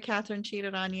 I'm sorry Catherine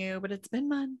cheated on you, but it's been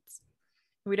months.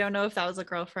 We don't know if that was a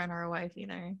girlfriend or a wife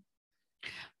either.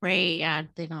 Right. Yeah.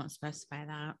 They don't specify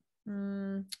that.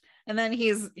 And then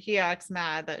he acts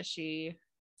mad that she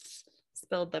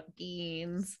spilled the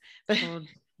beans, but Told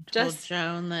just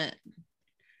Joan that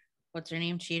what's her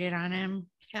name cheated on him.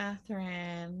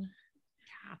 Catherine.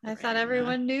 I thought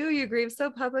everyone knew you grieved so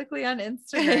publicly on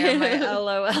Instagram. My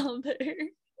LOL there.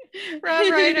 Rob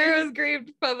Reiner was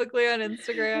grieved publicly on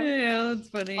Instagram. Yeah, that's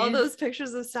funny. All those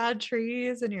pictures of sad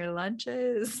trees and your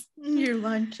lunches.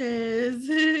 Joan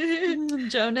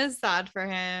is sad for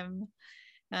him.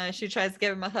 She tries to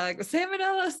give him a hug.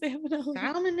 Salmonella.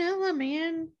 Salmonella,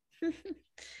 man.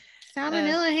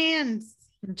 Salmonella hands.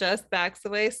 Just backs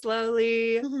away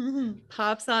slowly,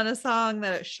 pops on a song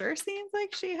that it sure seems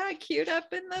like she had queued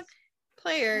up in the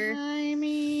player. I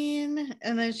mean,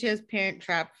 and then she has Parent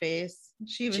Trap face.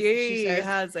 She says,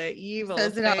 has an evil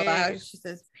says face. it out loud. She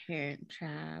says Parent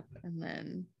Trap, and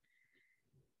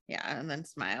then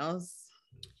smiles.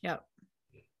 Yep.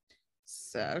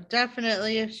 So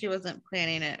definitely, if she wasn't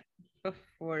planning it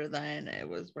before then, it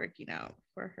was working out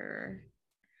for her.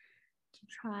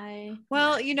 Try.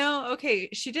 Well, okay,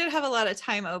 she did have a lot of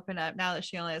time open up now that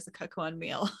she only has to cook one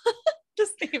meal.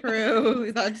 Just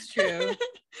true. That's true.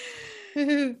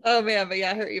 Oh man, but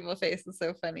yeah, her evil face is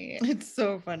so funny. It's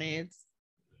so funny.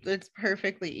 It's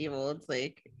perfectly evil. It's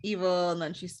like evil, and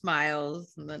then she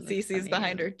smiles, and then Cece's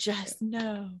behind her. Just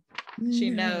know. She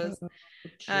knows.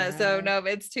 So no,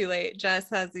 it's too late. Jess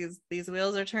has these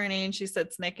wheels are turning. She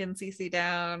sits Nick and Cece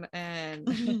down,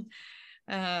 and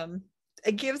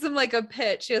it gives them like a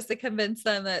pitch. She has to convince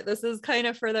them that this is kind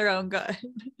of for their own good.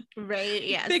 Right.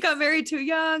 Yeah. They got married too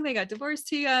young. They got divorced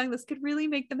too young. This could really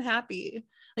make them happy.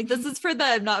 Like, this is for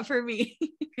them, not for me.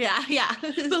 Yeah. Yeah.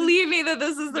 Believe me that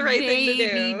this is the right thing to do.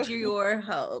 They need your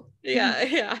help. Yeah.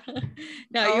 Yeah.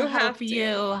 Now you have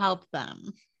to help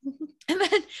them. And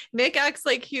then Nick acts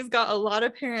like he's got a lot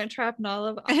of Parent Trap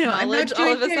knowledge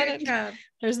all of a sudden.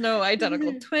 There's no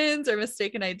identical twins or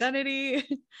mistaken identity.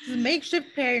 It's a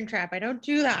makeshift Parent Trap. I don't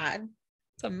do that.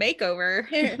 It's a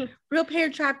makeover. Real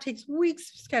Parent Trap takes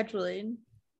weeks of scheduling.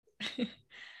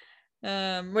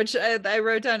 Which I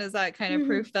wrote down as that kind of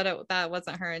proof that that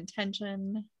wasn't her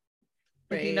intention.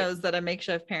 Right. He knows that a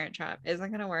makeshift Parent Trap isn't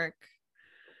going to work.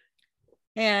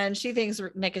 And she thinks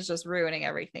Nick is just ruining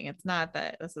everything. It's not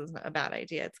that this is a bad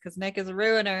idea. It's because Nick is a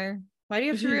ruiner. Why do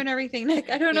you have to ruin everything, Nick?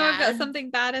 I don't know. I've got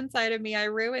something bad inside of me. I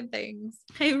ruin things.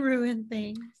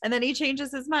 And then he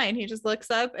changes his mind. He just looks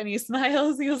up and he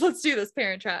smiles. He goes, let's do this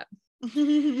Parent Trap.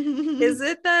 Is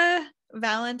it the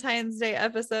Valentine's Day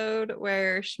episode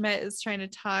where Schmidt is trying to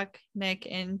talk Nick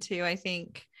into, I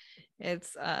think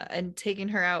it's and taking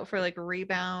her out for like a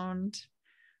rebound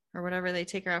or whatever they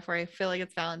take her out for? I feel like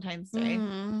it's Valentine's Day.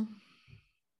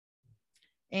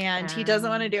 And he doesn't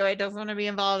want to do it, doesn't want to be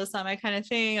involved. It's not my kind of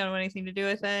thing. I don't want anything to do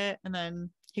with it. And then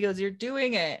he goes, you're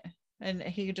doing it. And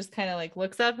he just kind of like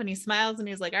looks up and he smiles and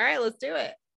he's like, all right, let's do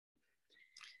it.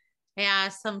 Yeah,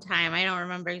 sometime. I don't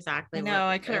remember exactly. No,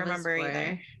 I couldn't remember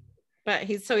either. But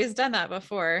he's done that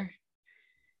before.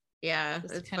 Yeah,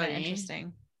 it's kind of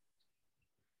interesting.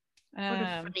 What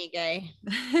a funny guy.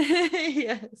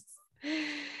 Yes.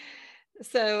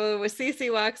 So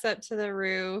Cece walks up to the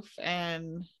roof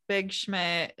and Big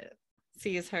Schmidt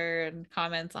sees her and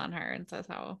comments on her and says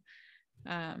how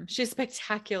she's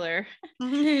spectacular.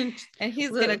 And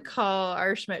he's gonna call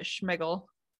our Schmidt Schmiggle.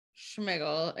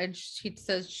 And she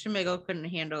says Schmiggle couldn't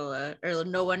handle it, or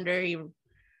no wonder he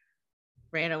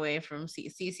ran away from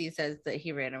Cece says that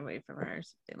he ran away from her or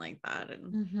something like that.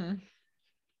 And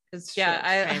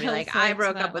I be like, I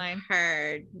broke up with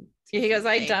her. He goes,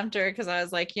 I dumped her because I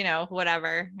was like,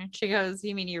 whatever. And she goes,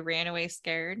 you mean you ran away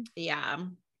scared? Yeah.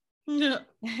 And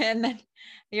then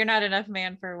you're not enough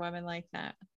man for a woman like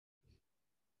that.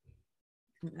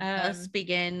 Thus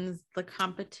begins the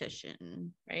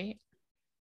competition, right?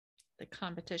 The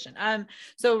competition.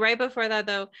 So right before that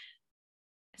though,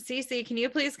 Cece, can you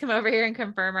please come over here and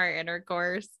confirm our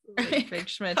intercourse? Like Big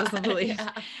Schmidt doesn't believe.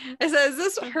 Yeah. I said, is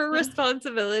this her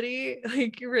responsibility?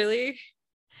 Like, really?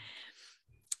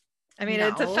 I mean, no.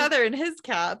 It's a feather in his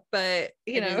cap, but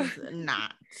it is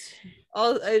not.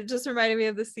 It just reminded me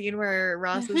of the scene where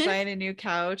Ross is buying a new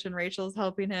couch and Rachel's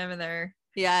helping him, and they're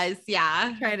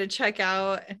trying to check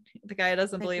out. And the guy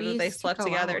doesn't believe that they slept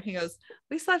together, and he goes,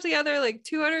 "We slept together like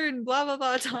 200 and blah blah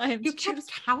blah times." You kept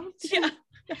count? Yeah.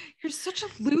 You're such a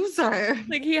loser.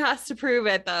 Like, he has to prove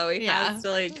it though. He has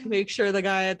to like make sure the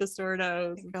guy at the store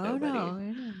knows. Oh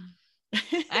no.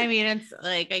 I mean, it's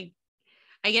like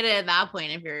I get it at that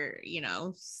point if you're,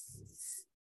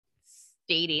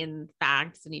 stating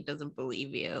facts and he doesn't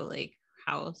believe you, like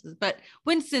how else is, but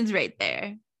Winston's right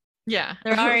there. Yeah.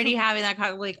 They're already having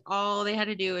that like all they had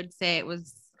to do would say it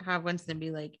was have Winston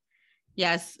be like,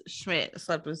 yes, Schmidt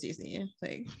slept with Cece.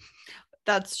 Like,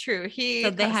 that's true. They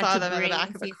had saw them in the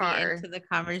back of the car into the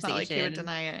conversation. It's not like he would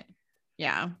deny it.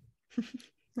 Yeah.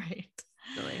 Right.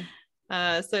 Really.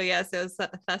 So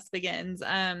thus begins.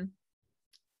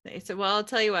 They said, well, I'll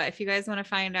tell you what, if you guys want to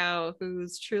find out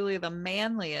who's truly the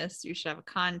manliest, you should have a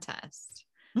contest.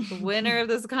 The winner of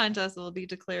this contest will be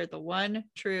declared the one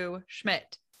true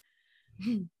Schmidt.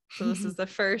 So this is the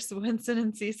first Winston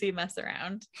and Cece mess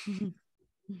around.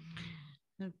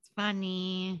 That's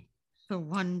funny. The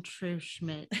one true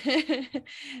Schmidt.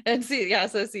 And so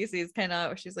Cece's kind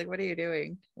of, she's like, what are you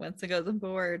doing? Winston goes on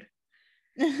board.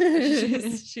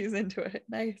 she's into it.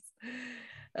 Nice.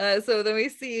 So then we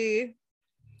see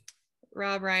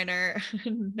Rob Reiner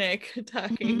and Nick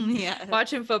talking,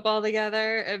 watching football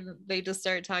together, and they just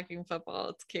start talking football.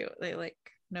 It's cute. They like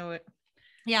know it.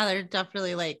 Yeah, they're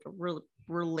definitely like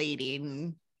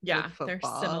relating. Yeah, they're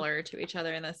similar to each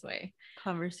other in this way.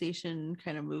 Conversation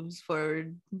kind of moves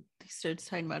forward. He starts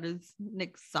talking about his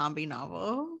Nick's zombie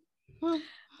novel. Right.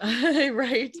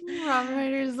 Rob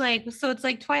Reiner's like, so it's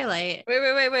like Twilight.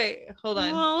 Wait. Hold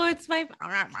on. Oh, it's my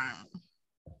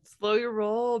slow your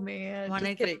roll, man. Want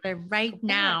to get there right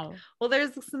now. Well,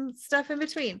 there's some stuff in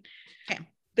between. Okay.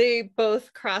 They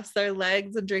both cross their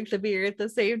legs and drink the beer at the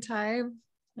same time.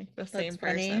 Like the same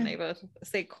person. Funny. They both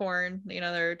say corn.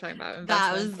 They're talking about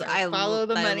investments. Follow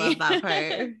the money. I love that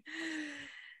part.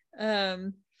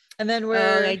 And then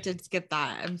I did skip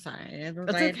that. I'm sorry. That's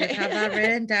okay. I did have that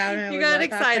written down. You got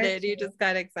excited. You just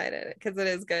got excited because it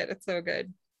is good. It's so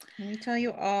good. Let me tell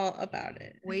you all about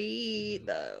it. Wait,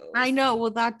 though. I know.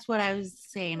 Well, that's what I was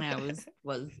saying. I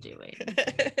was doing.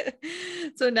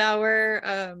 So now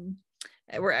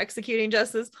we're executing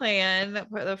Jess's plan.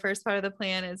 The first part of the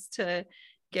plan is to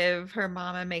give her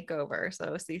mom a makeover.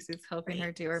 So Cece's helping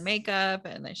her do her makeup,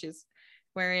 and then she's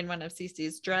wearing one of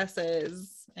Cece's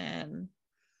dresses. And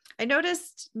I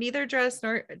noticed neither Jess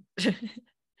nor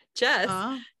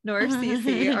Jess nor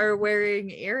Cece are wearing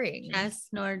earrings. Jess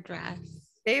nor dress.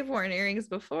 They've worn earrings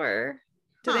before.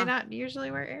 Do they not usually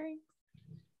wear earrings?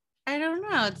 I don't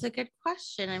know. It's a good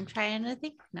question. I'm trying to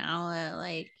think now.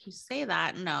 Like you say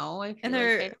that, no. And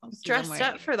they're dressed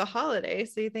up for the holiday.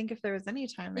 So you think if there was any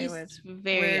time they would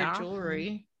wear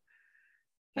jewelry.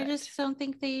 I just don't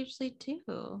think they usually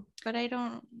do. But I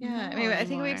don't. Yeah, I mean, I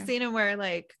think we've seen them wear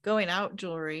like going out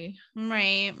jewelry,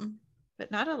 right?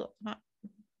 But not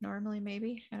normally.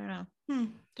 Maybe I don't know.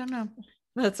 Don't know.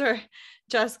 That's where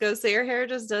Jess goes, so your hair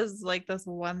just does like this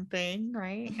one thing,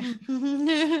 right?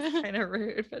 Kind of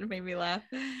rude, but it made me laugh.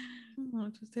 I'll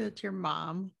just say it's your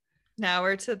mom. Now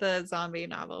we're to the zombie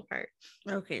novel part.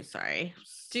 Okay, sorry.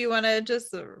 Do you want to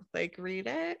just like read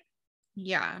it?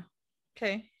 Yeah.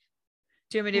 Okay.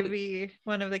 Do you want me to be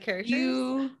one of the characters?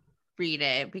 You read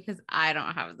it because I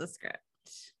don't have the script.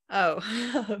 Oh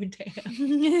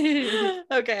damn.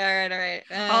 Okay, all right.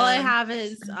 All I have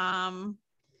is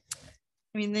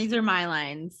I mean, these are my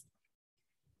lines.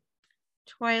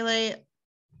 Twilight,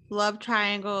 love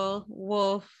triangle,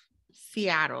 wolf,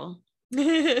 Seattle.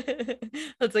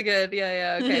 That's a good,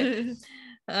 okay.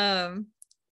 I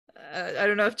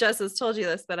don't know if Jess has told you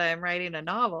this, but I'm writing a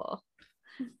novel.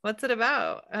 What's it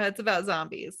about? It's about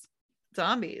zombies. It's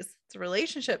a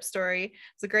relationship story.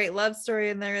 It's a great love story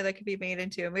in there that could be made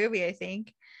into a movie, I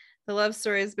think. the love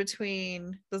stories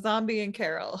between the zombie and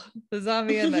Carol. The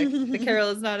zombie and the Carol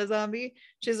is not a zombie.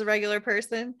 She's a regular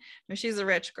person and she's a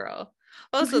rich girl.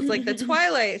 Also, it's like the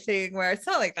Twilight thing where it's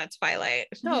not like that Twilight.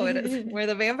 No, it is where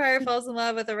the vampire falls in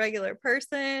love with a regular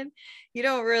person. You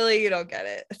don't get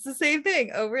it. It's the same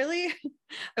thing. Oh, really?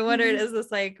 I wondered, is this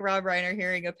like Rob Reiner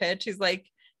hearing a pitch? He's like,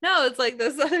 no, it's like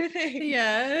this other thing.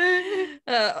 Yeah.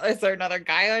 Is there another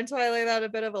guy on Twilight that a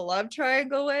bit of a love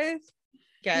triangle with?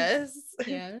 Yes.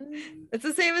 Yeah. It's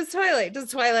the same as Twilight. Does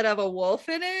Twilight have a wolf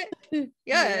in it?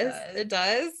 Yes, it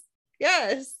does.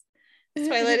 Yes. Is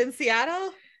Twilight in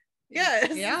Seattle?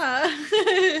 Yes. Yeah.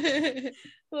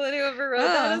 Well, anyone ever wrote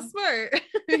that is smart.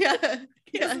 Yeah.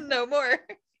 He doesn't know more.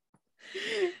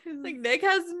 Like Nick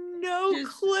has no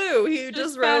clue. He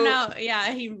just found out.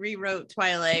 Yeah, he rewrote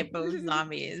Twilight, but with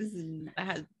zombies, and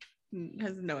has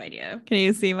no idea. Can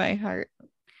you see my heart?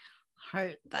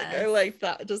 Like, I like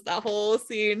that. Just that whole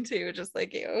scene too. Just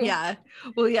like you. Yeah.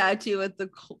 Well, yeah. Too with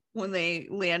when they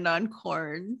land on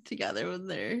corn together when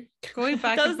they're going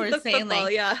back and forth saying football,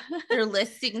 like, yeah, they're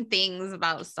listing things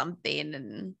about something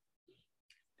and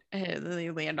they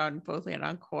both land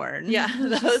on corn. Yeah,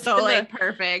 that was so like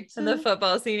perfect. And the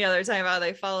football scene the other time, how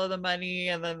they follow the money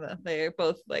and then they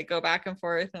both like go back and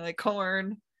forth and like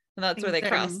corn, and that's where they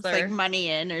cross their like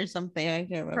money in or something. I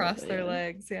can't remember. Cross their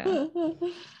legs. Yeah.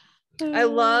 I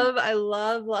love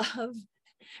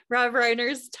Rob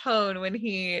Reiner's tone when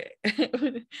he's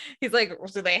like,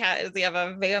 does he have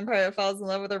a vampire that falls in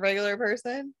love with a regular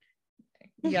person?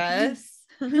 Yes.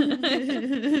 Is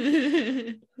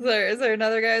there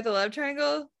another guy with the love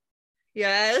triangle?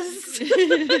 Yes.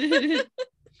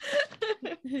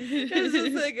 It's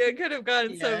just like it could have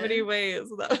gone so many ways.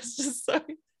 That was just so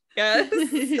yes.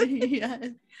 Yes.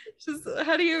 Just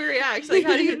how do you react? Like,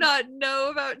 how do you not know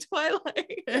about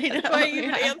Twilight? I know, why you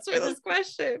answer this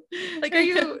question? Like, are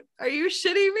you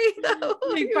shitting me though?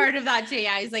 Like, part of that too.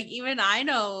 Yeah, he's like, even I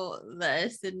know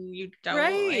this, and you don't.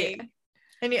 Right. Like,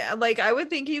 and yeah, like I would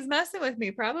think he's messing with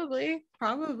me, probably.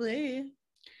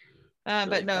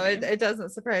 But no, it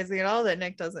doesn't surprise me at all that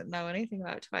Nick doesn't know anything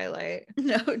about Twilight.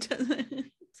 No, it doesn't.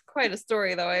 It's quite a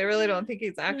story, though. I really don't think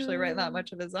he's actually written that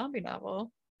much of a zombie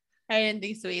novel. I didn't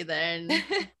think so either. And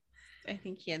I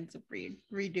think he ends up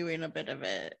redoing a bit of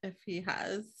it if he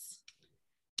has.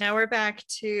 Now we're back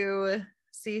to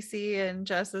Cece and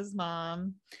Jess's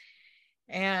mom.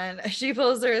 And she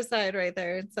pulls her aside right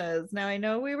there and says, now I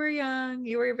know we were young.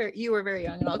 You were very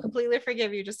young, and I'll completely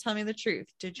forgive you. Just tell me the truth.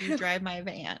 Did you drive my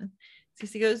van?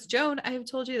 Cece goes, Joan, I have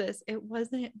told you this. It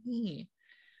wasn't me.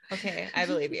 Okay, I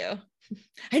believe you.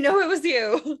 I know it was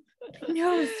you. I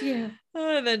know it was you.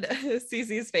 And then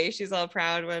Cece's face, she's all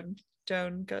proud when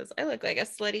Joan goes, I look like a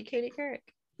slutty Katie Couric.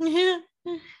 Yeah.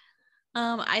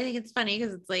 I think it's funny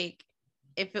because it's like,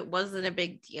 if it wasn't a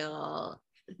big deal,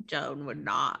 Joan would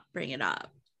not bring it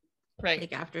up, right?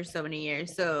 Like after so many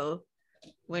years. So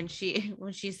when she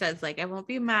says like, I won't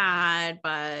be mad,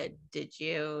 but did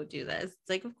you do this? It's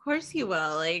like, of course you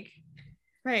will. Like,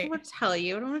 right? I don't want to tell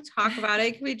you. I don't want to talk about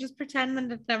it. Can we just pretend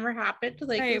that it never happened?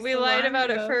 Like, right, we lied about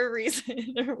it for a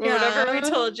reason, or whatever we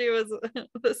told you was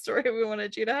the story we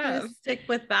wanted you to have. Just stick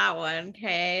with that one,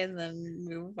 okay, and then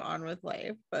move on with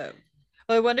life. But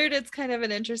well, I wondered, it's kind of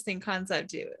an interesting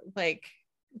concept too. Like,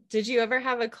 did you ever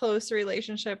have a close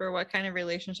relationship, or what kind of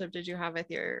relationship did you have with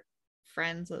your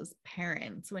friends as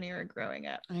parents when you were growing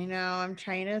up? I know, I'm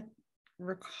trying to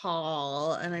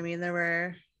recall. And I mean,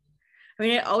 I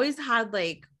always had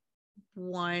like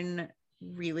one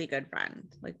really good friend,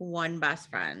 like one best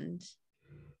friend.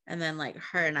 And then like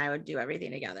her and I would do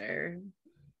everything together.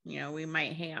 You know, we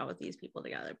might hang out with these people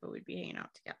together, but we'd be hanging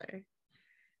out together.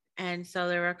 And so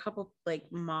there were a couple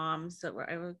like moms that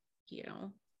I would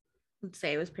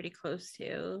say I was pretty close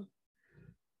to.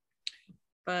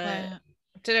 But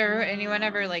did anyone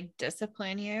ever like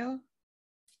discipline you?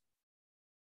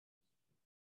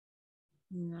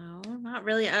 No, not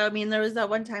really. I mean, there was that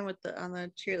one time on the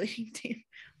cheerleading team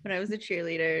when I was a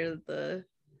cheerleader, the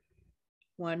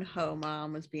one hoe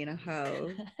mom was being a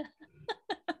hoe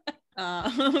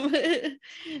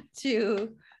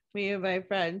to me and my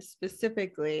friend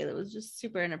specifically. That was just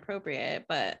super inappropriate,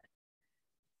 but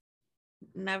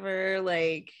never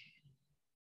like,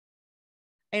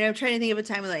 I know, I'm trying to think of a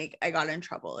time like I got in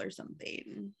trouble or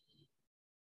something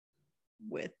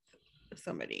with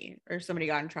somebody, or somebody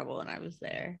got in trouble and I was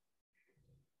there.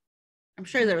 I'm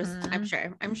sure there was I'm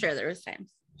sure there was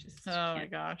times. My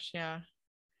gosh, yeah.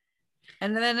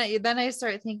 And then I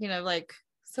start thinking of like,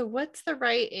 so what's the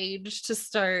right age to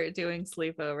start doing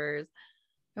sleepovers?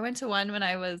 I went to one when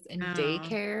I was in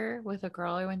daycare with a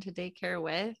girl I went to daycare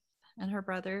with and her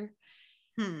brother.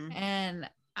 And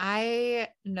I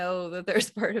know that there's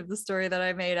part of the story that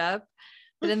I made up,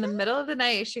 but in the middle of the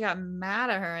night, she got mad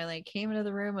at her and like came into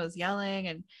the room, was yelling,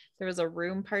 and there was a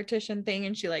room partition thing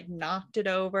and she like knocked it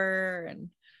over, and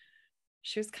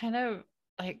she was kind of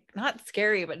like not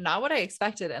scary, but not what I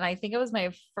expected. And I think it was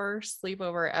my first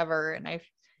sleepover ever. And I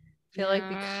feel like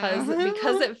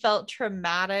because it felt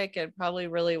traumatic, it probably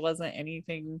really wasn't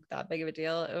anything that big of a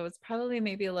deal. It was probably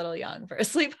maybe a little young for a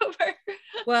sleepover.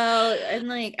 Well, and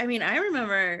like, I mean, I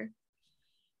remember,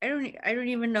 I don't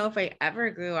even know if I ever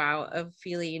grew out of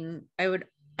feeling, I would,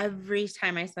 every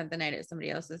time I spent the night at somebody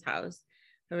else's house,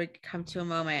 I would come to a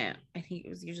moment, I think it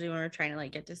was usually when we were trying to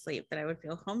like get to sleep, that I would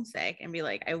feel homesick and be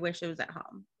like, I wish I was at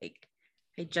home. Like,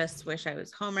 I just wish I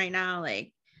was home right now.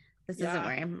 Like, this isn't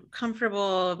where I'm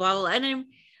comfortable, blah, blah, blah. And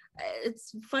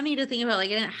it's funny to think about, like,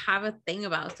 I didn't have a thing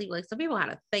about sleep. Like, some people had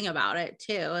a thing about it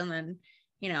too. And then,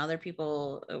 you know, other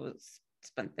people, it was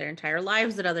spent their entire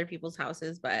lives at other people's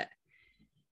houses. But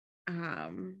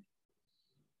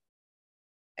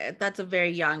that's a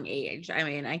very young age. I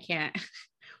mean, I can't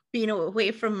being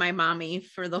away from my mommy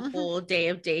for the whole day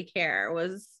of daycare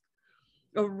was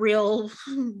a real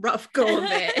rough go of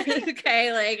it.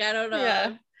 Okay, like I don't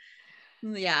know.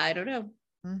 Yeah, I don't know.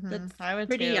 That's I would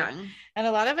pretty too. Young, and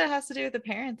a lot of it has to do with the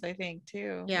parents, I think,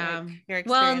 too. Yeah, like your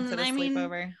experience at a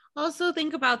sleepover. Mean, also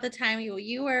think about the time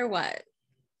you were what,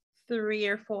 3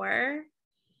 or 4.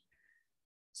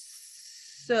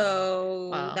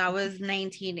 So that was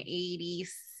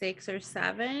 1986 or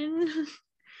 7.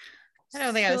 I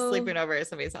don't think I was sleeping over at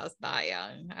somebody's house that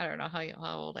young. I don't know how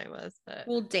old I was, but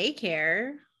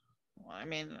daycare. Well, I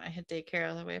mean, I had daycare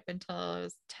all the way up until I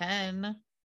was 10.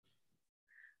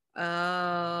 Oh,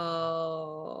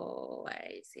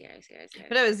 I see.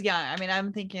 But I was young. I mean,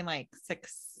 I'm thinking like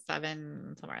 6,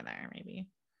 7, somewhere in there, maybe.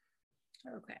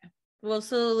 Okay. Well,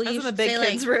 so I was in the big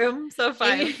kids room, so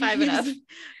 5 enough. This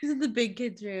is the big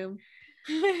kids room.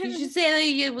 You should say that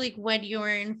you like when you were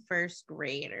in first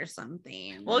grade or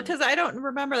something. Well, because I don't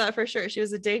remember that for sure. She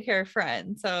was a daycare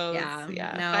friend, so yeah,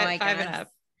 no, 5 and up.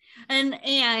 And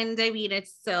I mean,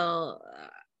 it's still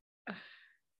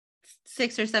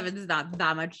 6 or 7 is not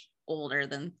that much older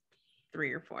than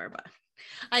 3 or 4, but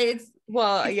it's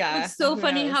so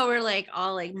funny how we're like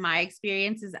all like my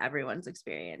experience is everyone's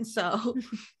experience. So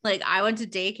like I went to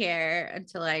daycare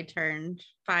until I turned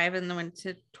 5 and then went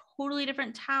to a totally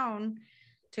different town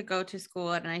to go to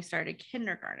school, and I started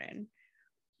kindergarten.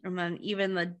 And then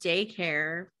even the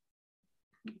daycare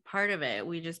part of it,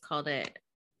 we just called it,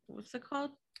 what's it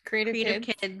called? Creative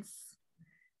Kids.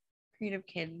 Creative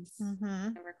Kids.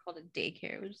 Never called it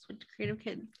daycare. We just went to Creative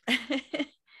Kids.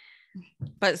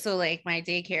 But so like my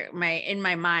daycare, in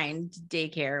my mind,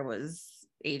 daycare was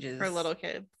ages for little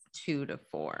kids 2 to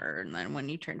 4, and then when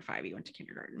you turned 5, you went to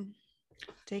kindergarten.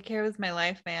 Daycare was my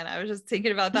life, man. I was just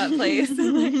thinking about that place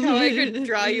and like how I could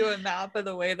draw you a map of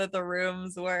the way that the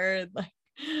rooms were, and like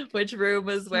which room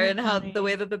was where, and how the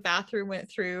way that the bathroom went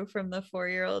through from the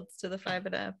 4-year-olds to the 5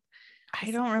 and up.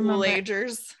 I don't remember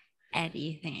agers.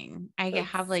 Anything. I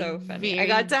have like so funny. I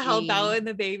got to help out in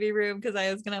the baby room because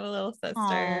I was gonna have a little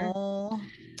sister.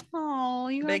 Oh,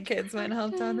 you big kids went and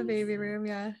helped out in the baby room.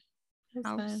 Yeah,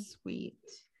 how fun. Sweet.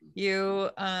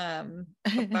 You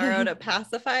borrowed a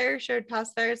pacifier, shared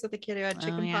pacifiers with a kid who had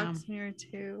chickenpox when you were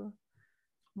 2.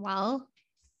 Well,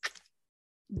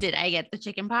 did I get the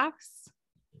chickenpox?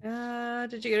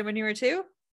 Did you get it when you were 2?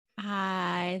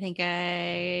 I think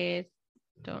I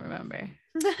don't remember.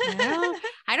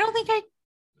 I don't think I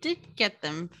did get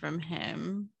them from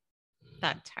him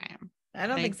that time. I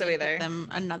don't think so either. Them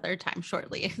another time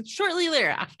shortly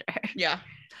thereafter. Yeah.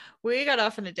 We got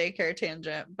off in a daycare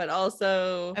tangent, but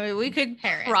also I mean, we could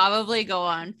probably go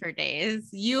on for days.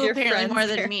 You apparently more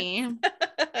than me.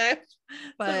 But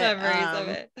some memories of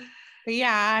it. But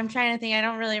yeah, I'm trying to think. I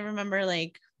don't really remember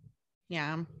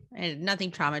nothing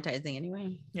traumatizing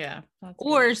anyway. Yeah.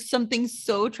 Or something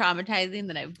so traumatizing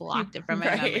that I've blocked it from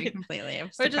my memory completely.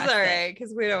 Which is all right,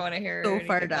 because we don't want to hear so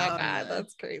far down.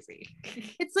 That's crazy.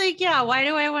 It's like, yeah, why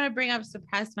do I want to bring up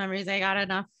suppressed memories? I got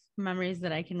enough memories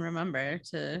that I can remember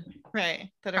to that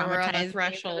are on the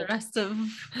threshold the rest of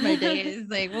my days.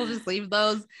 Like, we'll just leave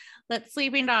those. Let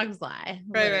sleeping dogs lie.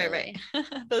 Right.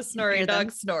 The snoring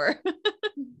dogs snore.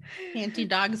 Panty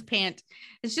dogs pant.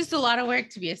 It's just a lot of work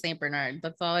to be a Saint Bernard.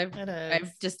 That's all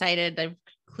I've decided. I've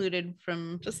concluded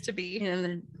from just to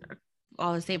be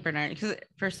all the Saint Bernard, because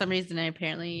for some reason I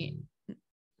apparently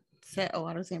sit a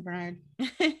lot of Saint Bernard.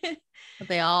 But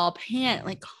they all pant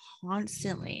like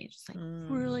constantly, just like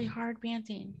really hard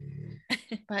panting.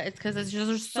 But it's because it's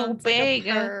just so big.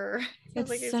 Like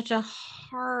it's such a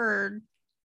hard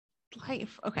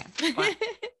life. Okay.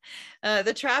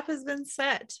 The trap has been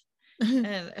set.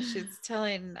 And she's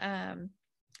telling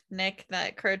Nick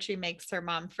that Croce makes her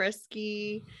mom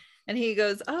frisky. And he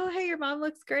goes, oh, hey, your mom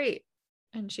looks great.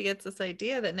 And she gets this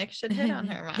idea that Nick should hit on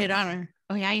her mom. Hit on her.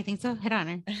 Oh, yeah, you think so? Hit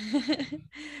on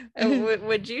her.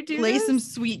 Would you do Lay this? some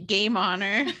sweet game on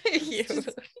her.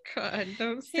 God,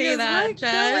 don't say that,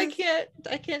 Jess. No,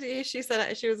 I can't. She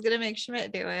said she was going to make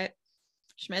Schmidt do it.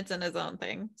 Schmidt's in his own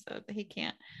thing, so he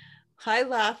can't. I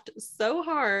laughed so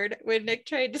hard when Nick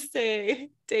tried to say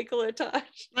décolletage.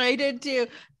 I did too.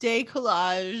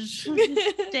 Décollage.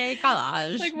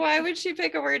 Décollage. Like, why would she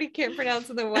pick a word he can't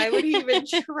pronounce, and then why would he even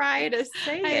try to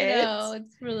say it? I know,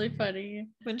 it's really funny.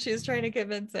 When she's trying to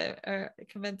convince her.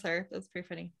 That's pretty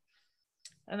funny.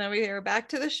 And then we are back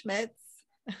to the Schmidts.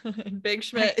 Big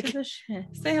Schmidt.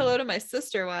 Say hello to my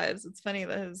sister wives. It's funny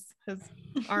that his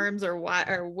arms are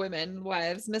women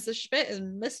wives, Mrs. Schmidt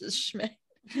and Mrs. Schmidt.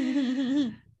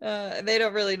 They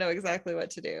don't really know exactly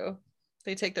what to do.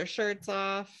 They take their shirts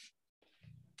off.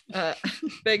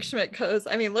 Big Schmidt goes,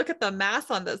 I mean, look at the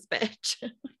mass on this bitch.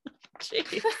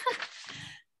 Jeez.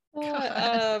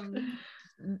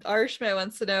 Our Schmidt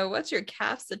wants to know, what's your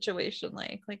calf situation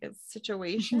like a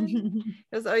situation?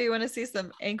 Goes, oh, you want to see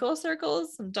some ankle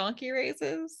circles, some donkey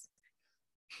races?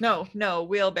 No,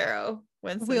 wheelbarrow.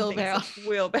 Wheelbarrow.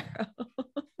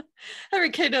 Every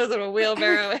kid knows what a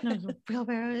wheelbarrow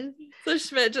is. So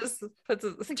Schmidt just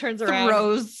turns around,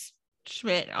 throws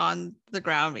Schmidt on the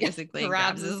ground, basically,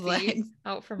 grabs his legs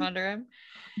out from under him.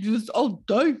 Just all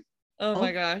day. Oh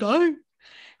my gosh. Day.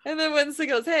 And then Winston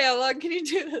goes, hey, how long can you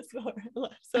do this for?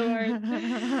 So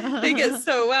hard. They get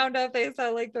so wound up, they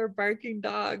sound like they're barking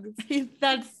dogs.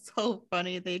 That's so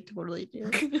funny. They totally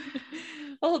do.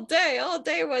 all day,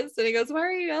 Winston. He goes, why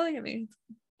are you yelling at me?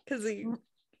 Because he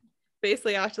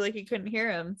basically acted like he couldn't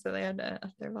hear him, so they had to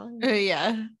up their volume.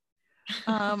 Yeah.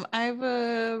 I have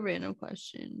a random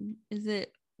question. Is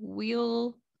it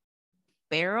wheel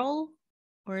barrel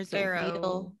or is it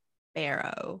wheel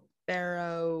barrow?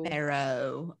 Barrow.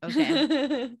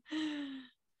 Okay.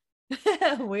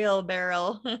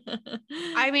 Wheelbarrow.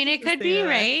 I mean, it could be,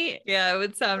 right? Yeah, it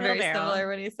would sound very similar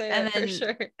when you say it, for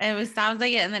sure. It sounds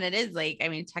like it, and then it is like, I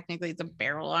mean, technically it's a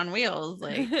barrel on wheels,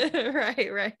 like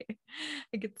right.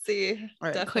 I could see,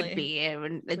 or it could be.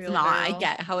 It's not. I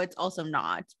get how it's also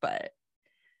not, but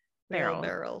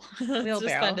barrel. It's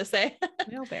just fun to say.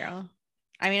 Wheelbarrow.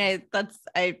 I mean, that's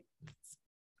a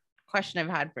question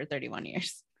I've had for 31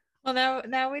 years. Well,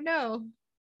 now we know.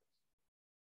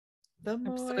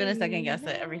 I'm still gonna second guess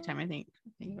it every time I think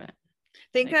of it.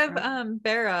 Think of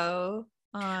Barrow.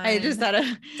 I just thought of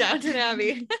Downton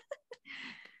Abbey.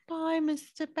 Bye,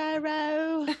 Mr.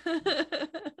 Barrow.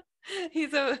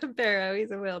 He's a barrow. He's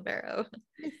a wheelbarrow.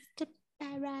 Mr.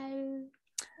 Barrow.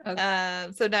 Okay.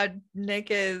 So now Nick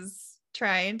is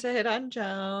trying to hit on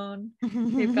Joan.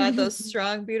 They've got those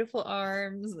strong, beautiful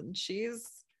arms, and she's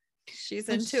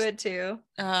into it too.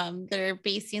 They're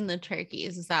basting the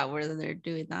turkeys. Is that where they're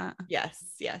doing that? Yes.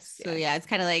 So yeah, it's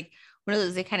kind of like one of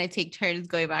those, they kind of take turns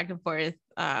going back and forth,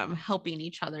 helping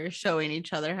each other, showing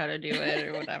each other how to do it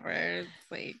or whatever. It's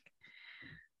like,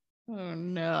 oh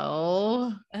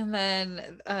no. And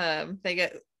then they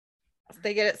get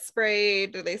it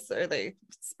sprayed, or they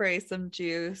spray some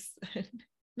juice.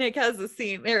 Nick has a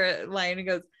scene or a line and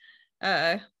goes,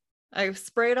 I've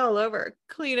sprayed all over,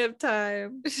 cleanup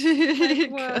time. Like,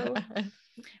 whoa.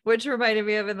 Which reminded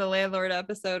me of in the landlord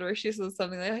episode where she says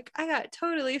something like, I got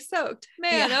totally soaked,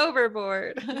 man,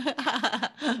 overboard.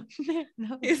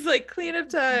 He's like, cleanup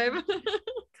time.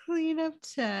 Cleanup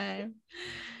time.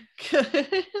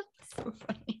 Good. So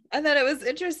funny. And then it was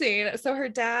interesting. So her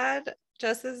dad,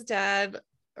 Jess's dad,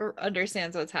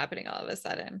 understands what's happening all of a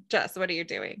sudden. Jess, what are you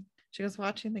doing? She was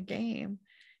watching the game.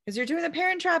 Because you're doing the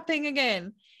Parent Trap thing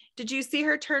again. Did you see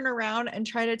her turn around and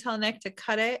try to tell Nick to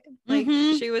cut it? Like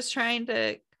she was trying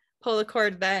to pull the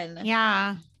cord then.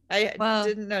 Yeah. I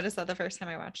didn't notice that the first time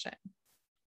I watched it.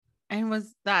 And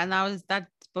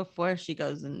that's before she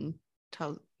goes and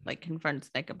confronts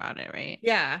Nick about it, right?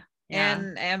 Yeah.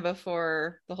 And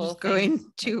before the whole thing going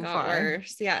too far.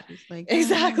 Worse. Yeah. Like,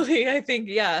 exactly. I think,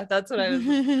 yeah, that's what I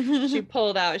was. She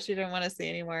pulled out. She didn't want to see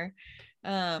anymore.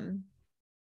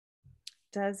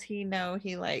 Does he know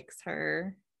he likes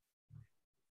her,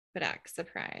 but acts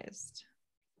surprised?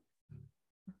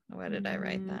 Why did I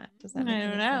write that? Does that make I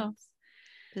don't know. sense?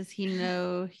 Does he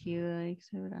know he likes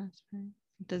her, but acts surprised?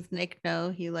 Does Nick know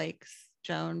he likes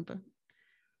Joan, but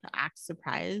acts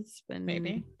surprised when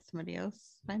maybe somebody else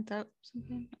finds out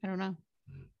something? I don't know.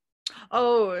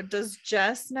 Oh, does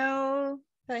Jess know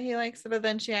that he likes her, but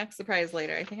then she acts surprised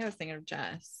later? I think I was thinking of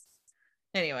Jess.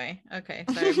 Anyway, okay.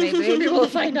 Sorry, maybe we'll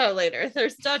find out later.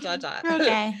 There's ...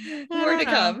 Okay. More to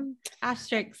come.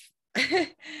 Asterisks.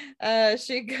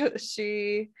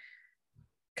 She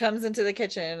comes into the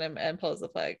kitchen and pulls the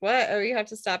plug. What? Oh, you have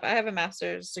to stop. I have a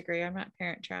master's degree. I'm not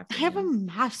parent trapped. I have a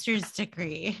master's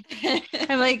degree.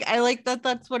 I like that.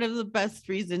 That's one of the best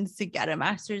reasons to get a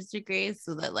master's degree,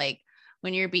 so that like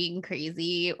when you're being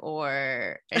crazy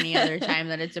or any other time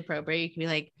that it's appropriate, you can be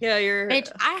like, yeah,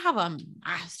 bitch, I have a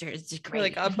master's degree.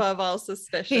 Like above all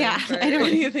suspicion. Yeah, I don't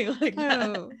anything like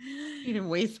that. You didn't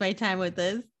waste my time with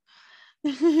this.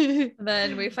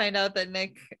 Then we find out that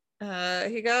Nick,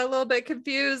 he got a little bit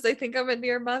confused. I think I'm a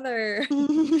near mother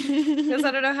because I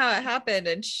don't know how it happened.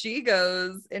 And she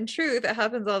goes, in truth, it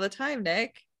happens all the time,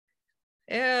 Nick.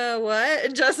 Yeah, what?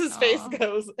 And Jess's face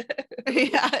goes.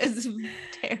 Yeah, it's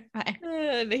terrifying.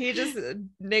 And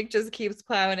Nick just keeps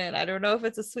plowing in. I don't know if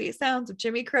it's the sweet sounds of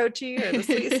Jimmy Croce or the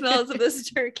sweet smells of this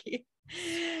turkey.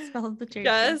 Smells the turkey.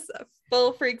 Jess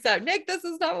full freaks out. Nick, this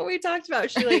is not what we talked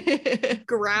about. She like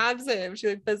grabs him. She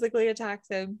like physically attacks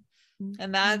him.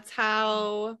 And that's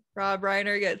how Rob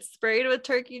Reiner gets sprayed with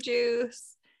turkey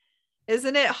juice.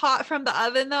 Isn't it hot from the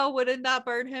oven though? Wouldn't that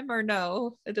burn him or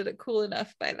no? Did it cool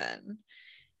enough by then?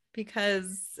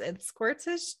 Because it squirts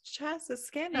his chest, his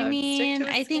skin. I mean,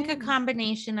 I think a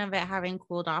combination of it having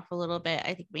cooled off a little bit.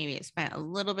 I think maybe it spent a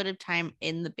little bit of time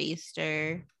in the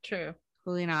baster. True.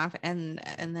 Cooling off, and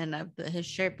then his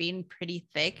shirt being pretty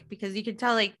thick, because you could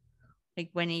tell like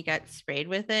when he gets sprayed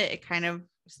with it, it kind of,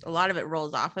 a lot of it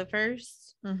rolls off at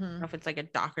first. I don't know if it's like a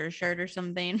Docker shirt or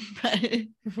something, but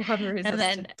and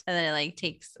then it like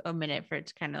takes a minute for it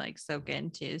to kind of like soak in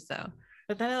too. So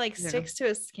but then it like sticks to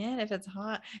his skin if it's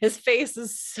hot. His face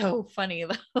is so funny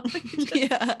though.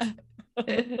 Yeah.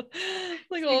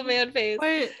 Like old man face.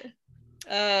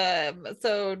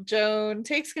 So Joan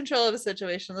takes control of the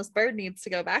situation. This bird needs to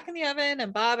go back in the oven,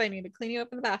 and Bob, I need to clean you up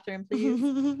in the bathroom,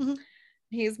 please.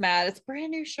 He's mad. It's a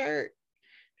brand new shirt.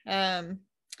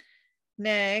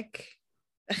 Nick,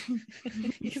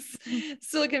 he's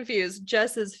still confused.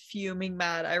 Jess is fuming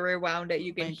mad. I rewound it.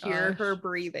 You can hear her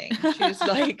breathing. She's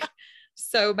like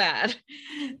so mad.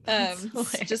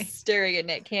 Just staring at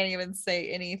Nick, can't even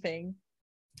say anything.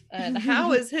 And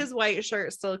how is his white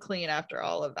shirt still clean after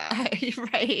all of that?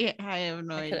 Right. I have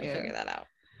no idea. Couldn't figure that out.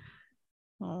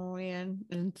 Oh man,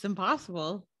 it's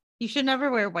impossible. You should never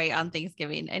wear white on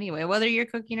Thanksgiving anyway, whether you're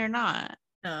cooking or not.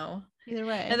 No. Either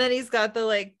way. And then he's got the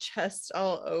like chest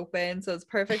all open, so it's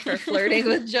perfect for flirting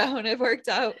with Joan. It worked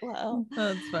out well.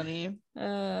 That's funny.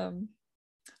 Oh,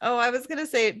 I was gonna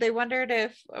say they wondered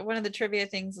if one of the trivia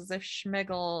things is if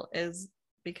Schmigel is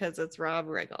because it's Rob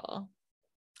Riggle.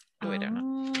 We don't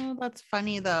know. That's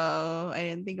funny though. I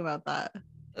didn't think about that.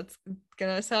 That's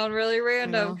gonna sound really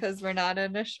random because we're not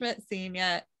in a Schmidt scene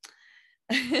yet.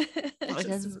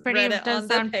 It does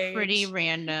sound pretty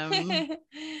random. It's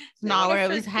not where it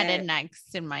was headed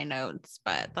next in my notes,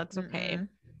 but that's okay.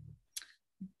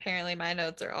 Apparently my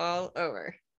notes are all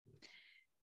over.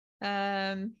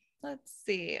 Let's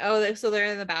see. Oh, so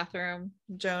they're in the bathroom.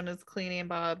 Joan is cleaning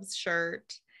Bob's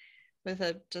shirt with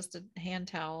just a hand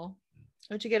towel.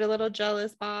 Don't you get a little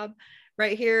jealous, Bob?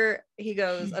 Right here, he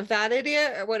goes, "Of that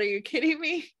idiot? Or what, are you kidding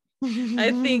me?"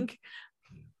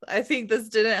 I think this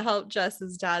didn't help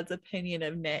Jess's dad's opinion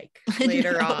of Nick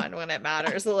later on when it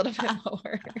matters a little bit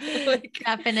more. Like,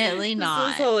 definitely not.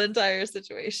 This whole entire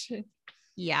situation.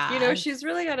 Yeah. You know, she's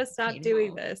really got to stop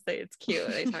doing this. It's cute.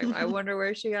 They talk about, I wonder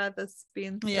where she got this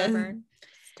being stubborn.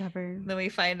 Stubborn. Then we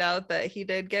find out that he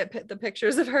did get the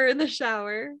pictures of her in the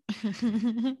shower.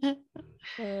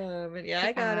 And yeah,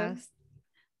 I got him.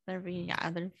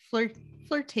 They're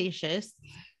flirtatious.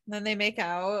 And then they make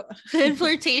out. And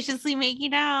flirtatiously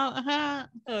making out.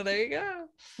 Oh, there you go.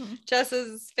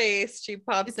 Jess's face, she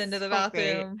pops into the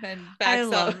bathroom and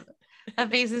backs up. That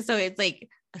face is so, it's like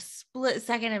a split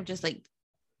second of just like,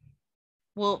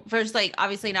 well, first, like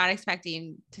obviously not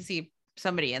expecting to see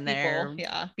somebody in there.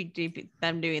 Yeah.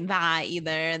 Them doing that either.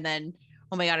 And then,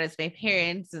 oh my God, it's my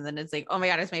parents. And then it's like, oh my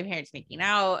God, it's my parents making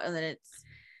out. And then it's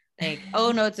like,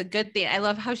 oh no, it's a good thing. I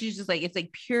love how she's just like, it's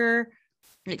like pure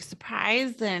like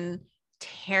surprise and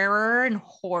terror and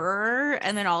horror,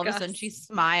 and then all of a sudden she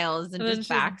smiles and just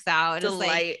backs out.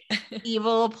 Delight. It's like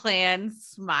evil plan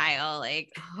smile,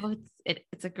 like, oh,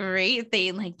 it's a great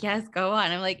thing, like, yes, go on.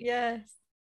 I'm like, yes,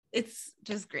 it's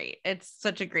just great. It's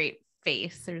such a great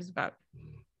face. There's about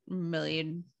a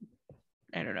million,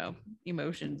 I don't know,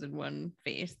 emotions in one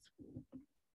face.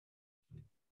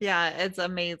 Yeah, it's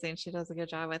amazing. She does a good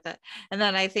job with it. And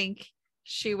then I think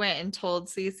she went and told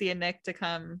Cece and Nick to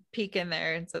come peek in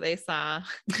there, and so they saw.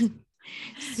 So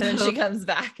then she comes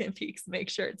back and peeks,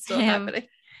 make sure it's still happening.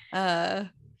 I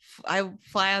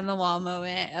fly on the wall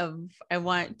moment of I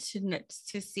want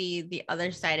to see the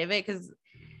other side of it, because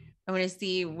I want to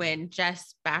see when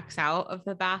Jess backs out of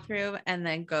the bathroom and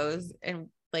then goes and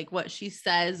like what she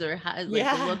says or has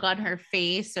like a look on her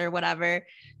face or whatever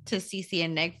to Cece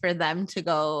and Nick, for them to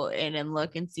go in and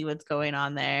look and see what's going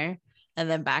on there and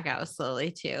then back out slowly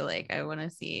too. Like I want to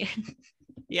see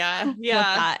what that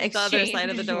the other side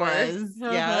of the door was.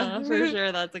 For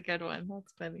sure. That's a good one.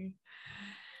 That's funny.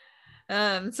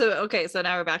 So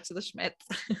now we're back to the Schmidts.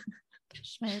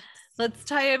 Let's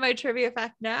tie in my trivia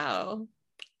fact now.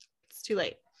 It's too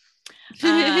late.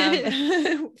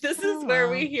 This is where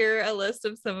we hear a list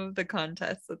of some of the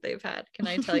contests that they've had. Can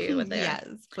I tell you what they are?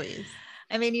 Yes, please.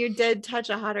 I mean, you did touch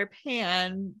a hotter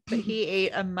pan, but he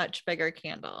ate a much bigger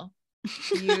candle.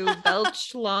 You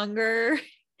belched longer.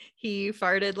 He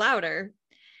farted louder.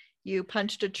 You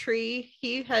punched a tree.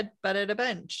 He had butted a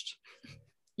bench.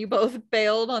 You both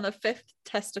bailed on the 5th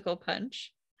testicle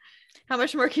punch. How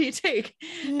much more can you take?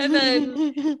 And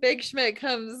then Big Schmidt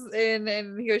comes in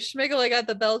and he goes, Schmigel, I got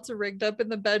the belts rigged up in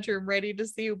the bedroom ready to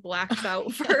see who blacks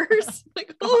out first.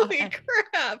 Like, holy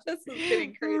crap, this is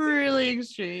getting crazy. Really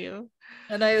extreme.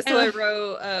 And I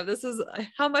wrote, this is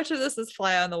how much of this is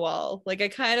fly on the wall. Like, I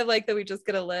kind of like that we just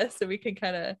get a list and we can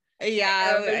kind of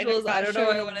visuals. I don't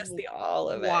know. I want to see all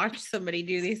of it. Watch somebody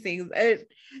do these things. It's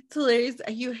hilarious.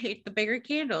 You hate the bigger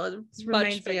candle. It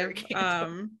reminds me of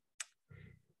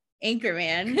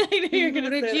Anchorman. What did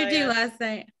you do last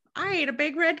night? I ate a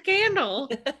big red candle.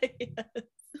 Yes.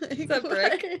 It's a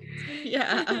brick.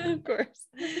 Yeah, of course.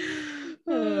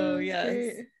 Oh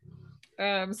yes.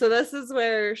 So this is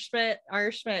where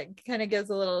our Schmidt kind of gives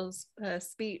a little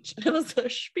speech. It was a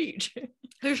speech.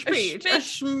 A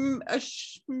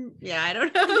speech. Yeah, I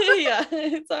don't know. Yeah,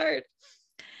 it's hard.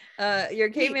 Your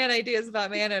caveman ideas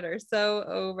about manhood are so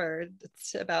over.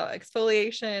 It's about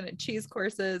exfoliation and cheese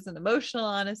courses and emotional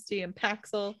honesty and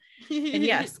Paxil. And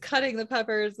yes, cutting the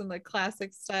peppers in the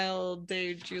classic style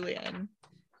de Julien.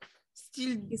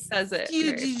 He says it.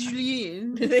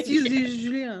 Julien.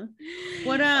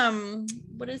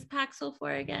 What is Paxil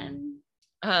for again?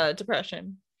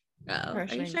 Depression. Oh,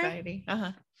 depression, are you sure? anxiety.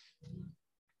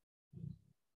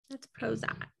 That's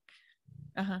Prozac.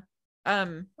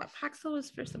 Paxil was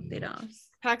for something else.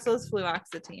 Paxil is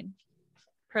fluoxetine.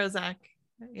 Prozac,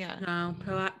 yeah. No,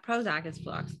 Prozac is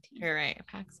fluoxetine. You're right.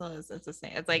 Paxil is, it's the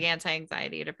same. It's like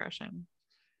anti-anxiety, depression.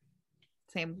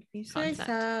 Same concept.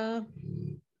 So.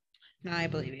 No, I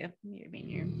believe you. You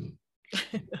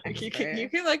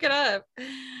can look it up.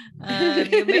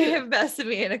 You may have bested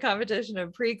me in a competition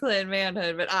of pre-Clinton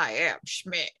manhood, but I am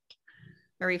Schmidt.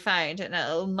 A refined and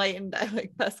enlightened, I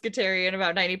like pescatarian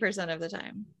about 90% of the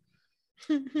time.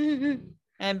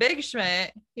 And Big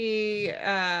Schmidt, he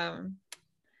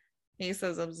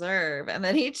says observe, and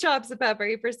then he chops a pepper.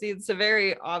 He proceeds to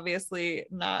very obviously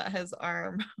not his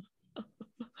arm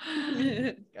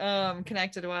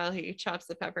connected while he chops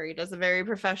the pepper. He does a very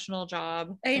professional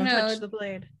job. I know. Touch the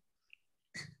blade.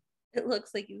 It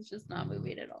looks like he's just not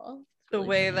moving at all. The really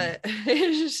way funny. That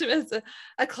it's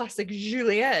a classic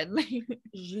Julien.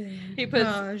 He puts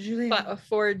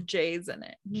 4 J's in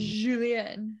it.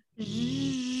 Julien.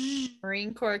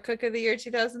 Marine Corps Cook of the Year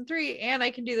 2003. And I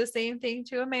can do the same thing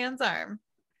to a man's arm.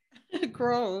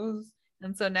 Gross.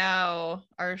 And so now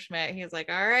our Schmidt, he's like,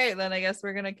 all right, then I guess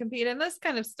we're going to compete in this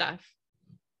kind of stuff.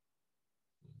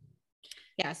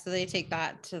 Yeah, so they take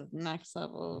that to the next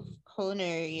level of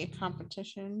culinary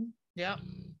competition. Yep.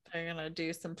 They're going to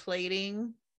do some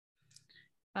plating.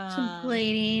 Some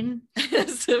plating.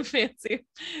 Some fancy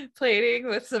plating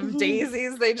with some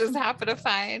daisies they just happen to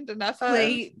find enough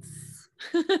plates.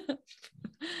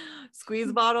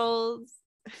 Squeeze bottles.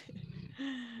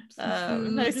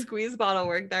 Nice squeeze bottle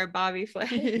work there, Bobby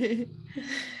Flay.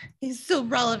 He's still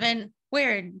relevant.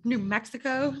 Where in New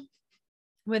Mexico?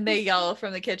 When they yell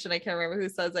from the kitchen, I can't remember who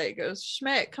says it. It goes,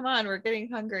 Schmidt, come on, we're getting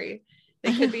hungry.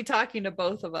 They could be talking to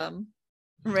both of them.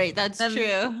 Right, that's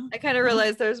true. I kind of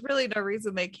realized there's really no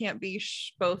reason they can't be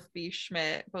both be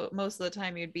Schmidt, but most of the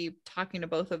time you'd be talking to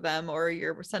both of them, or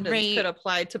your sentence could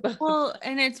apply to both. Well,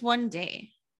 and it's one day.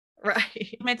 Right.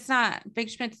 It's not, Big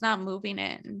Schmidt's not moving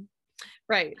in.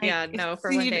 Right. Like, yeah, no,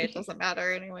 for one day it doesn't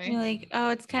matter anyway. You're like,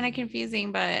 oh, it's kind of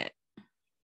confusing, but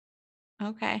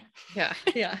okay. Yeah.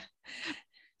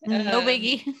 No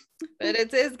biggie. But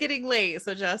it is getting late,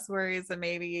 so Jess worries that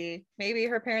maybe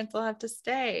her parents will have to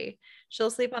stay.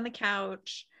 She'll sleep on the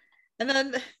couch. And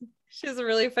then she has a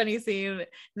really funny scene.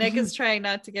 Nick is trying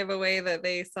not to give away that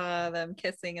they saw them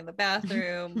kissing in the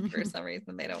bathroom. For some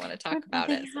reason they don't want to talk about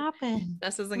it. Happened?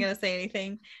 Jess isn't going to say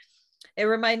anything. It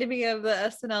reminded me of the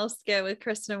SNL skit with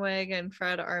Kristen Wiig and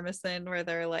Fred Armisen, where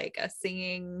they're like a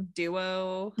singing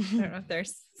duo. I don't know if they're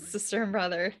sister and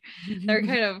brother. They're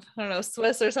kind of, I don't know,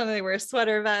 Swiss or something. They wear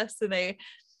sweater vests and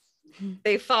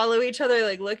they follow each other,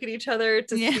 like look at each other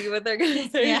to see what they're gonna say.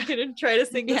 They're gonna try to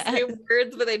sing the same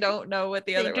words, but they don't know what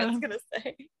the other one's gonna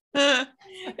say.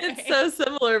 It's so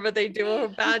similar, but they do a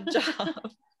bad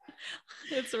job.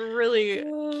 It's really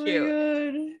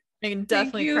cute. It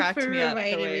definitely cracked me up. Of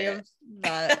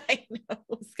that I know.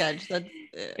 Sketch.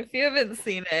 If you haven't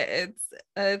seen it,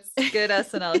 it's good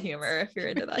SNL humor if you're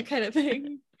into that kind of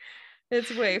thing. It's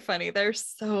way funny. They're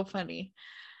so funny.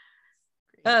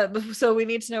 So we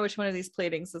need to know which one of these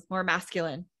platings is more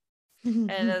masculine. And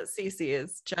Cece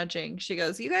is judging. She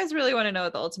goes, "You guys really want to know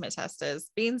what the ultimate test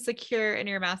is? Being secure in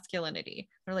your masculinity."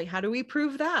 They're like, "How do we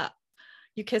prove that?"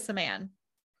 You kiss a man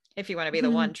if you want to be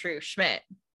the one true Schmidt.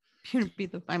 If you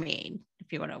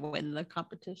want to win the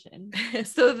competition.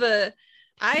 So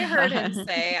I heard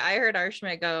our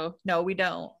Schmidt go, "No, we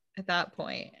don't," at that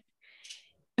point.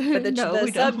 But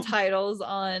the subtitles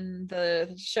on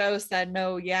the show said,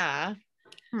 "No, yeah."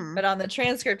 But on the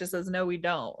transcript, it says, "No, we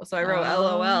don't." So I wrote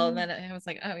LOL. And then I was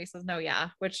like, "Oh, he says no, yeah."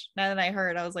 Which now that I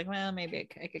heard, I was like, well, maybe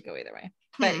I could go either way.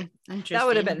 But that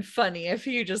would have been funny if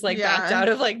you just like backed out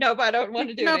of like, nope, I don't want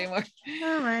to do it anymore.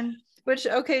 Oh, man. Which,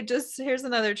 okay, just here's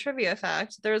another trivia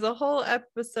fact. There's a whole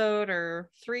episode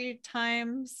or 3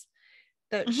 times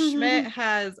that Schmidt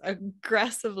has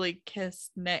aggressively kissed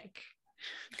Nick.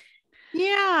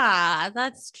 Yeah,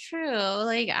 that's true.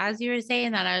 Like, as you were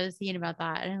saying that, I was thinking about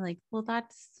that, and I'm like, well,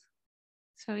 that's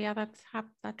happened.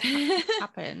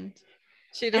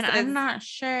 And I'm not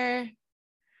sure.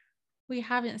 We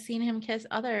haven't seen him kiss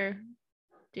other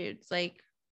dudes like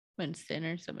Winston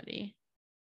or somebody.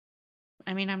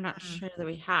 I mean, I'm not sure that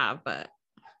we have, but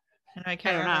I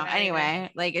don't know. Anyway,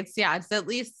 like it's at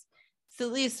least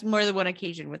more than one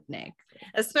occasion with Nick,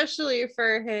 especially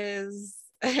for his.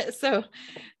 So,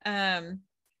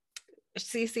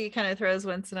 Cece kind of throws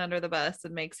Winston under the bus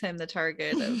and makes him the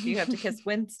target of you have to kiss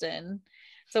Winston.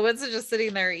 So Winston's just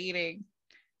sitting there eating.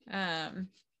 I'll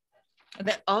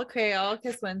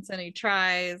kiss Winston. He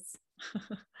tries.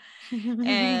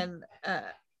 And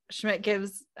Schmidt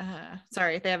gives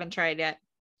sorry, they haven't tried yet.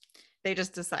 They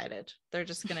just decided they're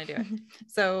just gonna do it.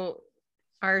 So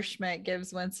our Schmidt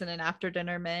gives Winston an after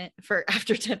dinner mint for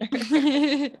after dinner.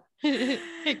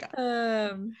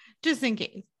 Just in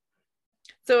case.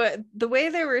 So the way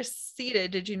they were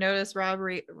seated, did you notice Rob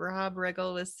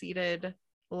Riggle was seated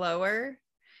lower?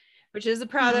 Which is a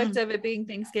product of it being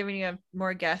Thanksgiving. You have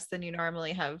more guests than you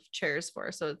normally have chairs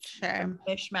for. So it's a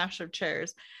mishmash of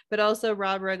chairs. But also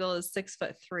Rob Riggle is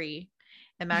 6'3"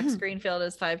 and Max Greenfield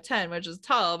is 5'10", which is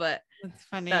tall, but it's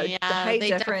funny. The height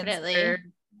difference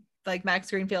like Max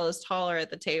Greenfield is taller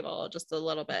at the table just a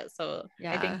little bit. So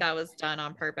I think that was done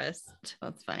on purpose.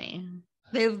 That's funny.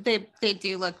 They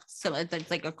do look so it's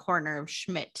like a corner of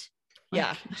Schmidt.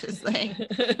 Yeah, just like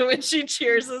when she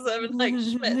cheers us up and like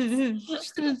Schmidt.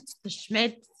 The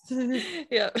Schmidt.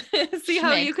 Yeah. See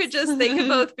how you could they could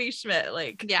both be Schmidt.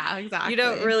 Like, yeah, exactly. You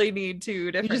don't really need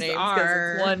 2 different names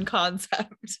because it's one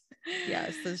concept.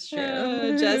 Yes, that's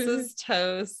true. Jess's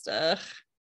toast. Ugh.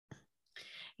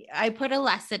 I put a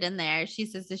lesson in there. She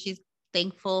says that she's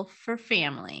thankful for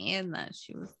family and that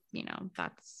she was,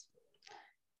 that's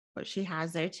what she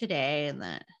has there today, and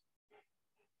that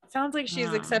sounds like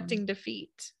she's accepting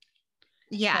defeat.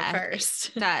 Yeah,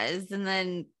 first does, and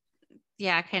then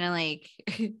kind of like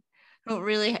don't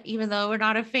really, even though we're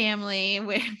not a family,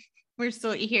 we're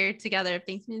still here together.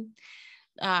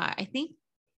 I think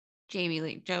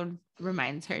Jamie Joan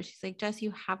reminds her, she's like, Jess,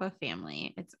 you have a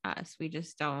family. It's us. We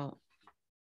just don't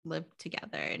live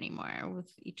together anymore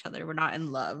with each other. We're not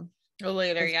in love. Oh,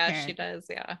 later, parents. She does.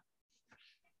 Yeah.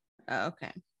 Oh,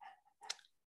 okay.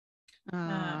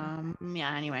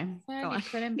 Anyway, it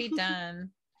couldn't be done.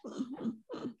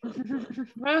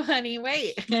 Oh, honey,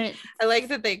 wait. I like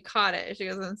that they caught it. She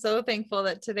goes, I'm so thankful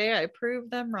that today I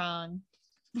proved them wrong.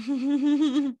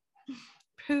 Prove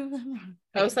them wrong.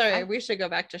 Oh, sorry. We should go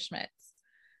back to Schmidt's.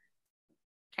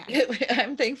 Okay.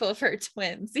 I'm thankful for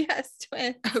twins. Yes,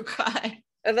 twins. Oh, God.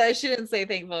 Although she didn't say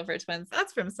thankful for twins.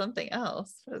 That's from something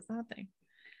else. What is that thing?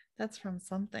 That's from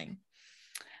something.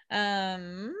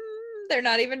 They're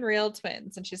not even real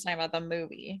twins. And she's talking about the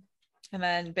movie. And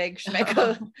then Big Schmidt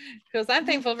goes, I'm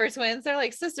thankful for twins. They're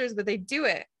like sisters, but they do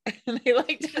it. And they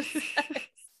like to have sex.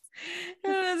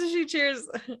 And so she cheers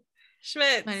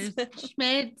Schmidt's.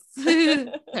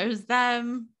 There's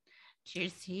them.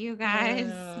 Cheers to you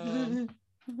guys.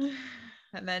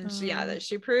 And then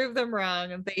she proved them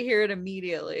wrong, and they hear it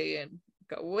immediately and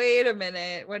go, wait a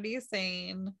minute, what are you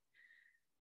saying?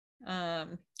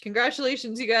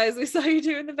 Congratulations, you guys. We saw you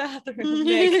two in the bathroom.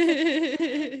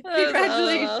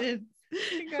 Congratulations.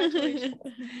 Congratulations.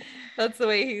 That's the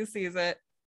way he sees it.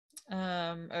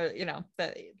 Or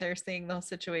that they're seeing the whole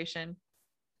situation.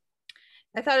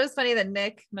 I thought it was funny that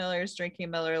Nick Miller's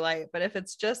drinking Miller Lite, but if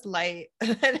it's just light,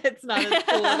 then it's not as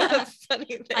cool of a funny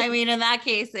thing. I mean, in that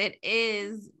case, it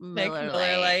is Miller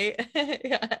Lite.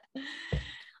 Yeah.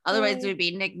 Otherwise, it would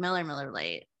be Nick Miller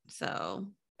Lite. So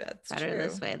that's better true.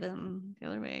 This way than the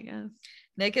other way, I guess.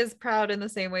 Nick is proud in the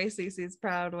same way Cece's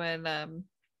proud when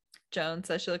Joan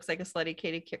says she looks like a slutty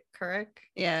Katie Couric.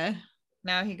 Yeah.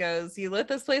 Now he goes, "You lit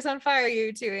this place on fire,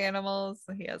 you two animals."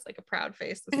 So he has like a proud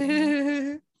face.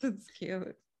 That's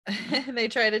cute. They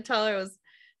try to tell her it was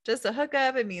just a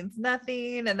hookup. It means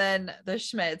nothing. And then the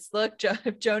Schmidts, look,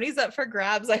 if Joni's up for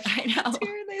grabs, I know.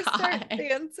 They start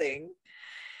dancing.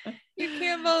 You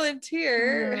can't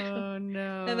volunteer. Oh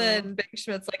no. And then Big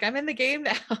Schmidt's like, "I'm in the game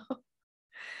now."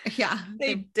 Yeah.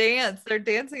 They dance. Their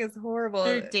dancing is horrible.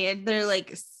 They're like dance.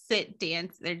 They're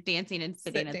dancing and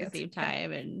sitting at the same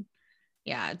time. And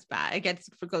yeah, it's bad.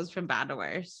 It goes from bad to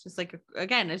worse. Just like,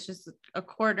 again, it's just a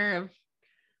corner of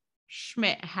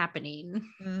Schmidt happening.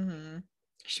 Mm-hmm.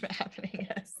 Schmidt happening,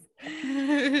 yes.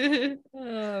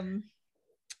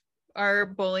 Our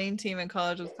bowling team in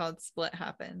college was called Split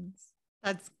Happens.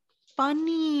 That's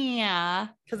funny.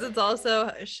 Because it's also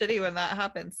shitty when that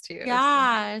happens to you.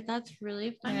 Yeah, so. That's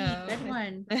really funny. Yeah. Good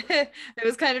one. It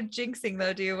was kind of jinxing though.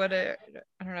 I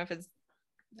don't know if it's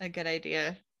a good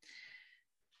idea.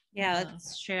 Yeah,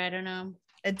 that's true. I don't know.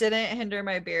 It didn't hinder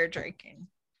my beer drinking.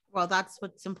 Well, that's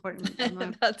what's important.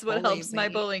 That's what helps my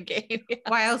bowling game. Yeah.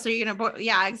 Why else are you gonna bowl?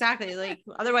 Yeah, exactly. Like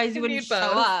otherwise you wouldn't show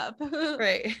up.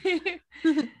 Right.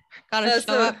 Gotta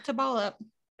show up to bowl up.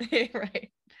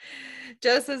 Right.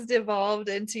 Jess has devolved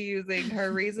into using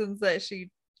her reasons that she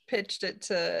pitched it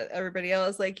to everybody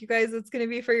else. Like, you guys, it's gonna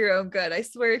be for your own good. I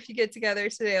swear if you get together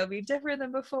today, it'll be different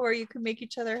than before. You can make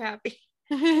each other happy.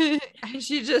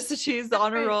 She's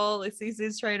on a roll. Like,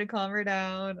 Cece's trying to calm her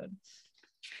down, and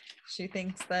she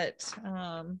thinks that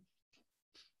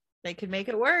they can make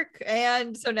it work.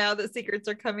 And so now the secrets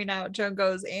are coming out. Joan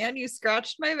goes, "And you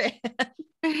scratched my van."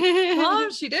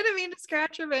 Mom, she didn't mean to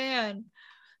scratch her van.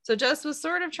 So Jess was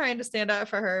sort of trying to stand up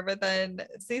for her, but then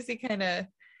Cece kind of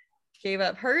gave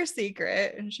up her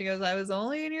secret, and she goes, "I was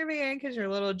only in your van because your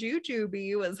little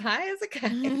jujube was high as a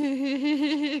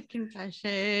kite."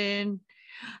 Confession.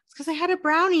 It's because I had a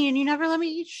brownie and you never let me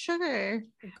eat sugar.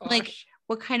 Oh, like,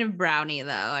 what kind of brownie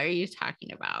though are you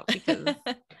talking about? Because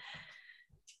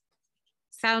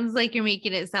sounds like you're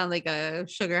making it sound like a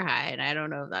sugar high, and I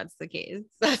don't know if that's the case.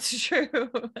 That's true.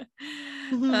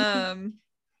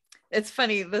 It's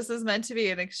funny. This is meant to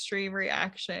be an extreme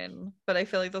reaction, but I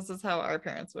feel like this is how our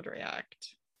parents would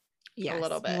react. Yes, a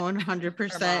little bit.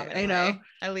 100%. I know.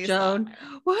 At least Joan.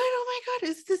 What? Oh my God!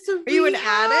 Is this a? Are you an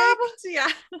addict? Yeah.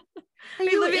 Are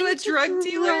you living with drug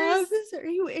dealers? Are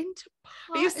you into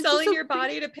pot? Are you selling your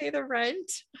body to pay the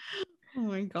rent? Oh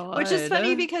my God. Which is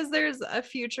funny because there's a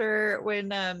future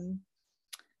when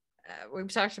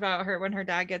we've talked about her when her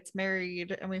dad gets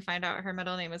married and we find out her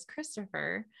middle name is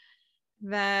Christopher,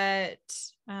 that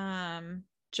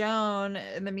Joan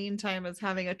in the meantime is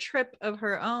having a trip of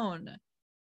her own.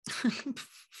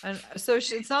 And so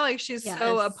it's not like she's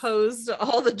so opposed to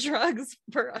all the drugs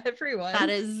for everyone. That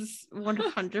is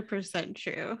 100%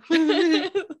 true.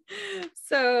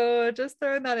 So just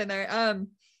throwing that in there.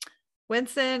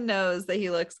 Winston knows that he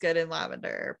looks good in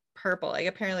lavender, purple, like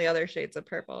apparently other shades of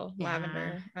purple,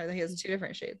 lavender. He has 2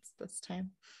 different shades this time.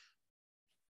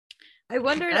 I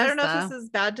wondered, I don't know if this is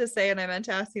bad to say, and I meant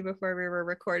to ask you before we were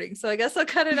recording, so I guess I'll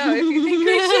cut it out if you think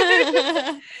we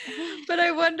should. But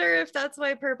I wonder if that's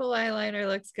why purple eyeliner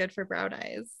looks good for brown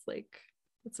eyes. Like,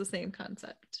 it's the same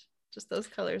concept. Just those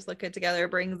colors look good together.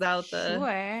 It brings out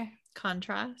the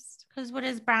contrast. Because what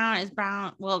is brown? Is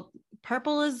brown, well,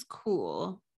 purple is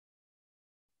cool.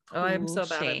 Oh, I'm so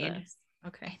bad at this.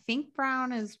 Okay. I think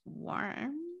brown is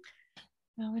warm.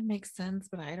 That would make sense,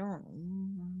 but I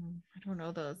don't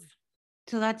know those.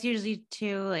 So that's usually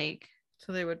too, like,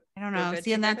 so they would, I don't know.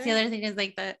 See, and that's the other thing is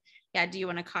like do you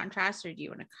want to contrast or do you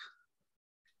want to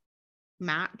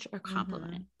match or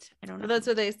complement? I don't know. Well, that's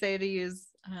what they say to use,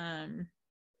 that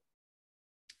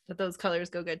those colors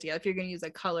go good together. If you're going to use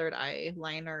a colored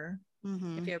eyeliner,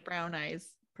 if you have brown eyes,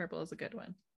 purple is a good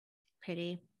one.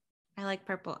 Pretty. I like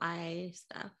purple eye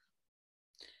stuff.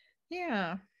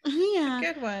 Yeah. Yeah.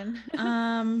 Good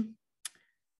one.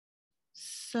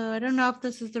 So I don't know if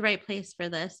this is the right place for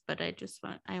this, but I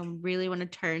really want to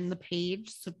turn the page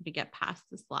so we get past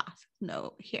this last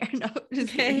note here. No,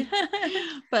 just kidding.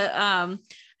 But I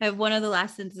have one of the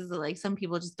last sentences that like some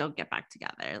people just don't get back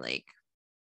together. Like,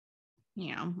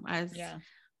 you know, as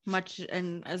much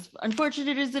and as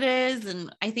unfortunate as it is.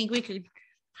 And I think we could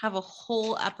have a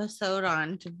whole episode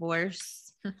on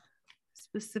divorce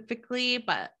specifically,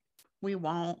 but we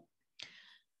won't.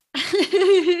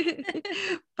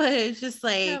 But it's just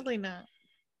like probably not.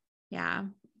 Yeah,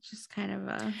 just kind of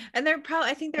a. And they're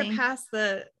probably, I think they're past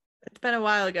the. It's been a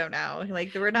while ago now.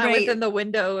 Like we're not within the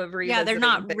window of revisiting. Yeah, they're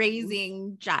not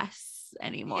raising Jess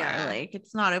anymore. Yeah. Like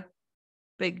it's not a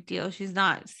big deal. She's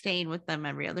not staying with them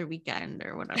every other weekend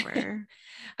or whatever.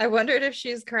 I wondered if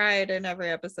she's cried in every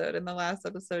episode. In the last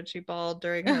episode, she bawled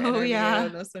during her interview. Yeah.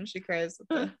 And this one she cries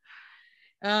with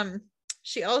the.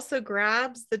 She also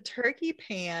grabs the turkey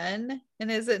pan,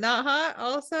 and is it not hot?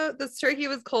 Also, this turkey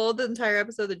was cold the entire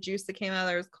episode. The juice that came out of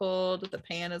there was cold. The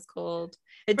pan is cold.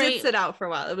 It did sit out for a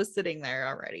while. It was sitting there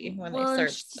already when they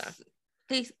served stuff.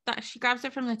 She grabs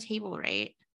it from the table,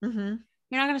 right? Mm-hmm.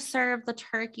 You're not going to serve the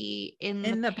turkey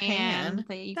in the pan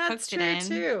that you cooked it in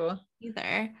too.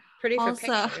 Either. Pretty for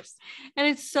pictures. And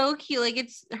it's so cute. Like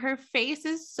her face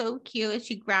is so cute. And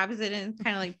she grabs it and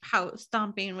kind of like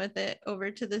stomping with it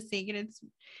over to the sink. And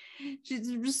she's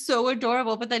just so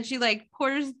adorable. But then she like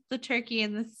pours the turkey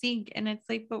in the sink. And it's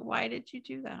like, but why did you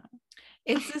do that?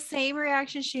 It's the same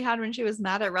reaction she had when she was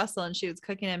mad at Russell and she was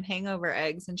cooking him hangover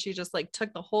eggs. And she just like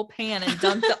took the whole pan and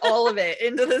dumped all of it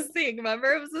into the sink.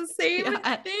 Remember? It was the same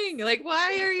thing. Like,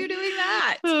 why are you doing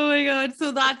that? Oh my God.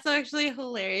 So that's actually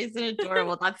hilarious and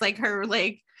adorable. That's like her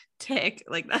like tick.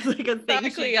 Like that's like a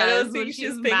thing she does when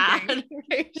she's mad.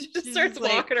 Right? She just starts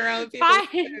walking around with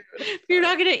if you're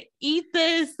not gonna eat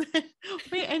this.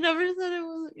 Wait, I never said I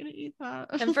wasn't gonna eat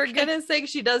that. And for goodness sake,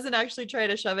 she doesn't actually try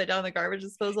to shove it down the garbage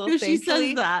disposal. No, she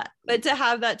says that. But to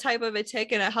have that type of a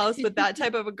tick in a house with that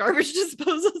type of a garbage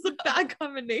disposal is a bad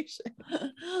combination.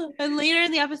 And later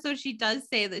in the episode, she does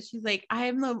say that she's like, I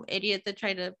am the idiot that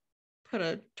tried to put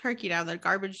a turkey down the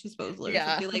garbage disposal or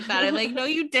something like that. I'm like, no,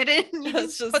 you didn't. You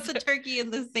just put the turkey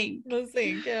in the sink. The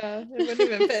sink, yeah. It wouldn't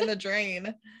even fit in the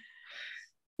drain.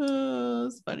 Oh,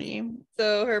 it's funny.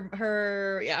 So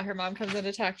her mom comes in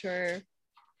to talk to her.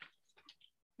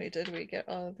 Wait, did we get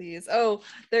all of these? Oh,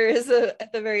 there is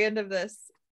at the very end of this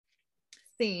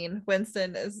scene,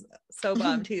 Winston is so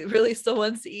bummed. He really still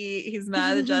wants to eat. He's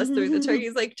mad at Jess through the turkey.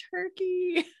 He's like,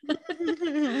 turkey.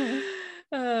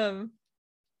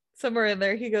 Somewhere in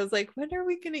there he goes like, when are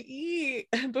we gonna eat?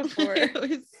 Before I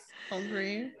was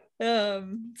hungry.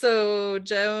 So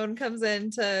Joan comes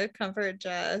in to comfort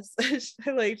Jess.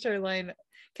 I liked her line,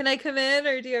 can I come in,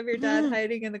 or do you have your dad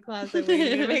hiding in the closet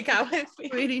waiting to make out with me?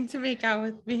 Waiting to make out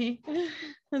with me.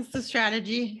 That's the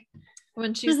strategy.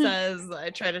 When she says,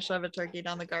 I try to shove a turkey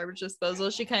down the garbage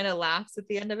disposal, she kind of laughs at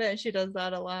the end of it, and she does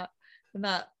that a lot. And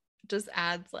that just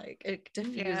adds like, it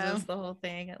diffuses the whole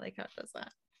thing. I like how it does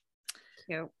that.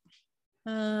 Cute.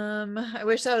 I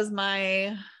wish that was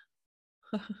my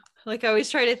like I always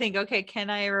try to think, okay,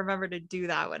 can I remember to do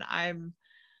that when I'm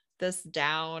this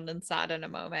down and sad in a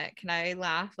moment? Can I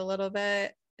laugh a little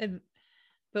bit?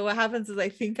 But what happens is I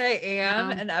think I am,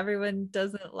 and everyone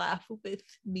doesn't laugh with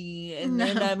me, and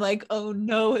then I'm like, oh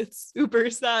no, it's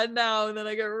super sad now, and then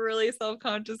I get really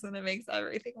self-conscious and it makes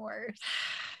everything worse.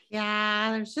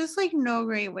 Yeah, there's just like no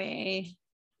great way.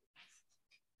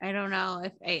 I don't know.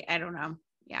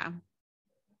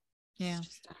 Yeah, it's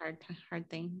just a hard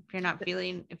thing. If you're not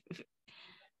feeling, if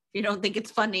you don't think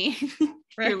it's funny,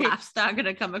 your laugh's not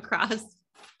gonna come across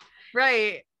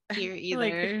right here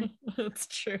either. Like, that's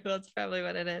true. That's probably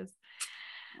what it is.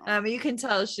 You can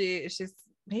tell she's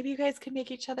maybe you guys can make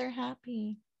each other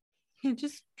happy.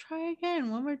 Just try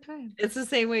again one more time. It's the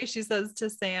same way she says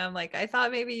to Sam, like, I thought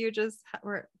maybe you just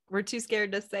were too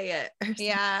scared to say it.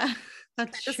 Yeah,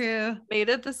 that's true. Made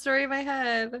it the story in my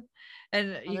head.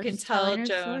 And you can tell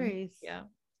Joan,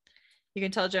 you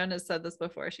can tell Joan has said this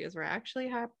before. She goes, we're actually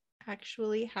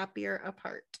happier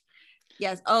apart.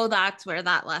 Yes. Oh, that's where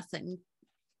that lesson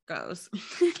goes.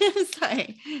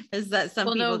 Sorry, is that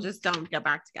some people just don't get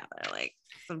back together. Like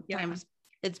sometimes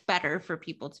it's better for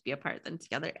people to be apart than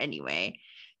together anyway.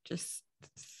 Just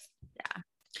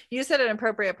You said an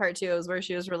appropriate part too. It was where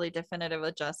she was really definitive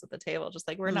with Jess at the table, just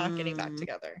like, we're not getting back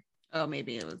together. Oh,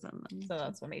 maybe it was so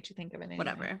that's what made you think of it anyway.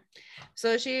 Whatever.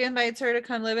 So she invites her to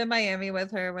come live in Miami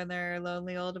with her when they're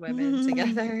lonely old women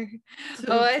together.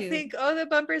 So I think the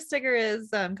bumper sticker is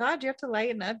God, you have to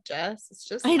lighten up, Jess. It's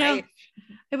just I know.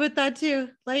 I put that too.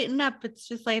 Lighten up. It's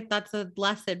just life. That's a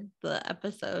lesson, the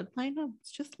episode. I know.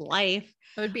 It's just life.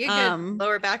 It would be a good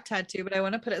lower back tattoo, but I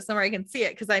want to put it somewhere I can see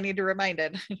it because I need to remind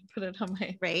it. Put it on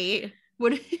my right.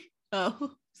 What?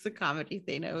 Oh, it's a comedy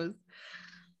thing. I was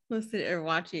listening or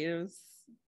watching. It was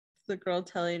the girl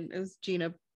telling, it was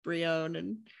Gina Brion,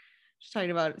 and she's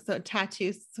talking about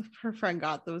tattoos her friend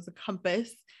got. There was a compass,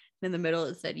 and in the middle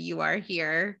it said "You are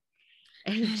here,"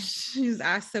 and she's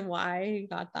asked him why he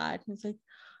got that. And he's like,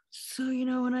 "So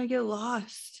when I get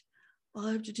lost, all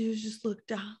I have to do is just look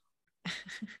down.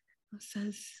 It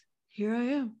says, 'Here I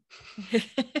am.'"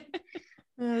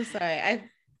 Oh, sorry, I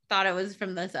thought it was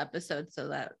from this episode, so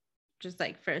that just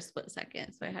like for a split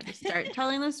second, so I had to start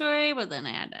telling the story, but then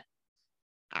I had to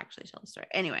actually tell the story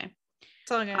anyway.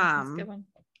 It's all good. It's a good one.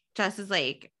 Jess is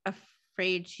like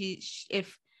afraid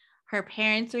if her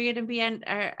parents are going to be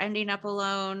are ending up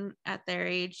alone at their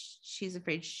age, she's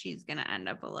afraid she's going to end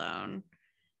up alone.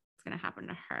 It's going to happen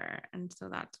to her, and so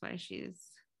that's why she's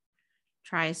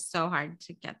tries so hard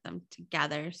to get them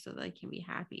together so they can be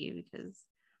happy, because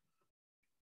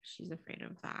she's afraid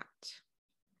of that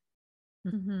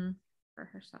for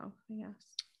herself, I guess.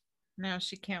 Now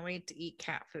she can't wait to eat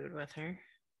cat food with her.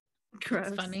 Gross.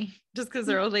 It's funny. Just because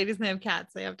they're old ladies and they have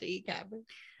cats, they have to eat cat food.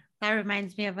 That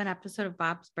reminds me of an episode of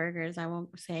Bob's Burgers. I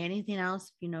won't say anything else.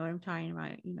 If you know what I'm talking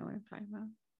about, you know what I'm talking about.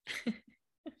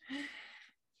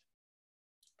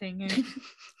 Dang it.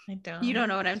 I don't. You don't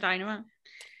know what I'm talking about?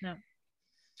 No.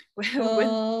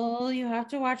 Well, you have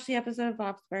to watch the episode of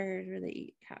Bob's Burgers where they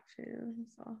eat cat food.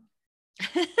 So.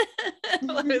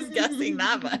 Well, I was guessing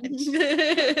that much.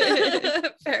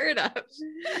 Fair enough.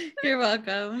 You're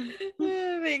welcome.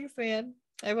 Thanks, man.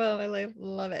 I will. I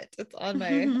love it. It's on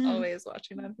my always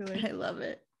watching on Hulu. I love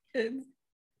it. It's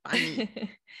fun.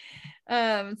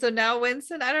 So now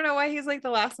Winston, I don't know why he's like the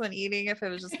last one eating, if it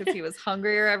was just because he was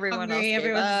hungry or everyone else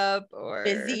gave up or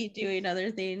busy doing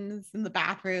other things in the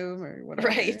bathroom or whatever.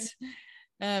 Right.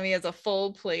 He has a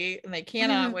full plate and they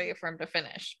cannot wait for him to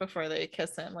finish before they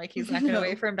kiss him. Like he's not going to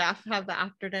wait for him to have the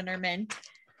after dinner mint.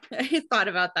 I thought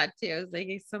about that too. I was like,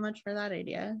 so much for that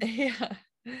idea. Yeah.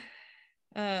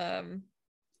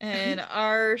 And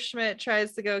R. Schmidt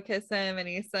tries to go kiss him and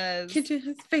he says,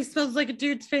 his face smells like a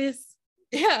dude's face.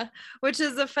 Yeah, which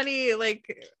is a funny,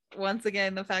 like, once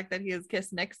again, the fact that he has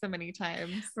kissed Nick so many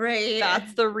times. Right.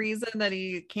 That's the reason that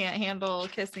he can't handle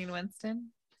kissing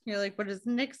Winston. You're like, what does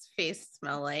Nick's face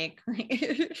smell like?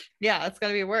 Yeah, it's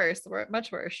gotta be worse,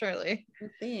 much worse, surely. I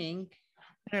think.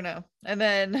 I don't know. And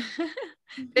then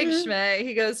Big Schmidt,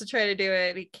 he goes to try to do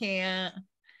it, he can't.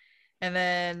 And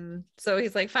then so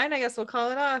he's like, fine, I guess we'll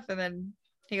call it off. And then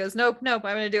he goes, nope, I'm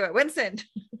gonna do it. Winston,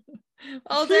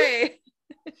 all day.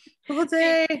 All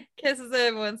day. He kisses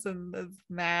him. Winston is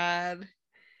mad.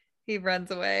 He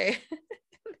runs away.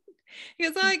 He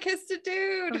goes, oh, I kissed a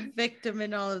dude. A victim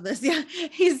in all of this. Yeah,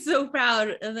 he's so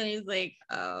proud. And then he's like,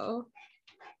 oh,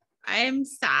 I'm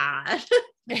sad.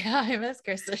 Yeah, I miss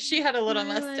Krista. She had a little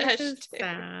mustache too.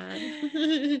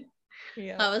 Sad.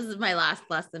 Yeah. That was my last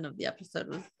lesson of the episode.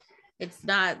 Was it's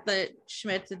not that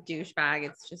Schmidt's a douchebag.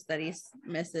 It's just that he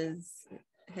misses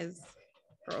his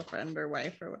girlfriend or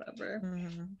wife or whatever.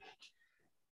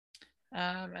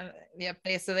 Yep.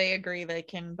 So they agree they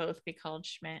can both be called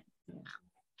Schmidt. Yeah.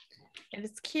 And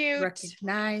it's cute.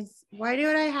 Recognize. Why do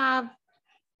I have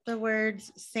the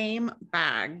words same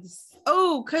bags?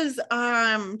 Oh, because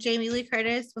Jamie Lee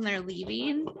Curtis, when they're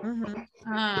leaving,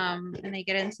 and they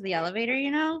get into the elevator,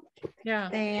 yeah,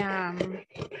 they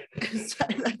She's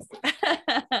trying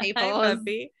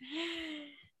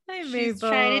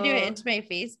to do it into my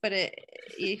face, but it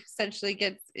essentially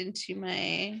gets into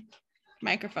my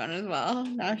microphone as well.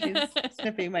 Now she's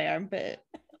sniffing my armpit.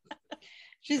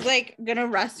 She's like gonna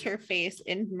rest her face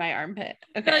in my armpit.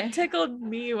 Okay. That tickled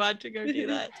me watching her do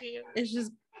that to you. It's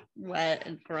just wet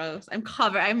and gross. I'm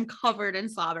covered in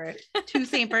slobber. 2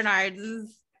 St.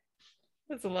 Bernards.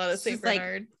 That's a lot of St.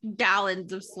 Bernard. Like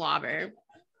gallons of slobber.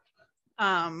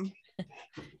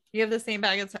 You have the same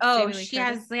bag as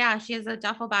she has a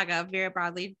duffel bag, a Vera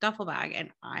Bradley duffel bag,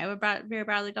 and I have a Vera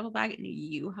Bradley duffel bag, and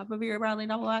you have a Vera Bradley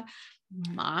duffel bag.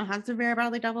 Mom has a Vera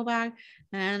Bradley duffel bag,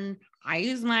 and I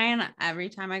use mine every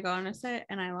time I go on a sit,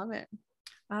 and I love it.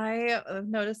 I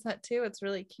noticed that too. It's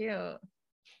really cute.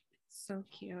 So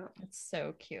cute. It's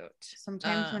so cute.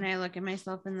 Sometimes when I look at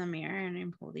myself in the mirror and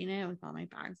I'm holding it with all my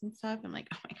bags and stuff, I'm like,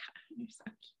 oh my god, you're so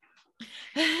cute.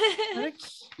 What a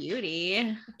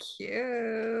cutie.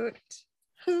 Cute.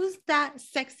 Who's that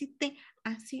sexy thing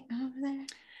I see over there?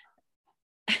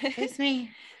 It's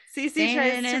me. Cece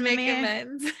tries to make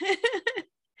amends.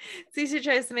 Cece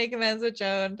tries to make amends with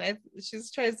Joan. She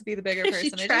tries to be the bigger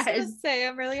person. I just want to say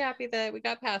I'm really happy that we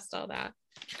got past all that.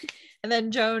 And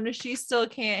then Joan, she still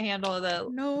can't handle the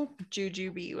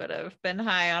Jujubee would have been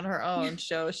high on her own,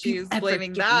 so she's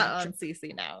blaming that on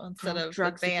Cece now instead of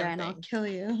drugs again. I'll kill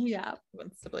you. Yeah,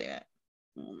 wants to blame it.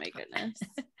 Oh my goodness.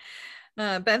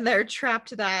 Been there,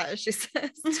 trapped that, she says.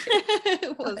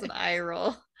 It was an eye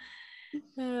roll.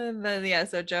 And then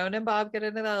so Joan and Bob get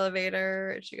into the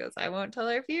elevator. She goes, I won't tell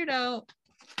her if you don't.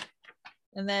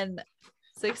 And then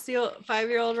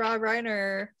 65-year-old Rob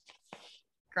Reiner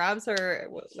grabs her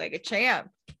like a champ.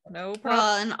 No problem.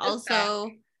 Well, and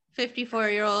also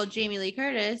 54-year-old Jamie Lee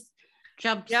Curtis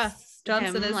jumps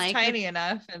in is like tiny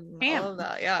enough and all of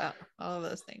that. Yeah, all of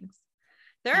those things.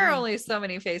 There are only so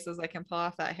many faces that can pull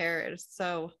off that hair. It's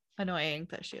so annoying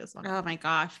that she has one. Oh my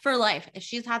gosh, for life.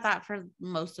 She's had that for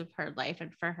most of her life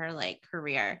and for her like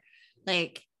career.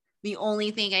 Like the only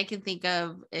thing I can think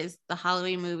of is the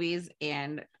Halloween movies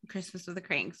and Christmas with the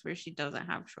Cranks, where she doesn't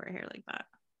have short hair like that.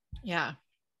 Yeah.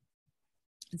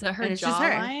 Is that her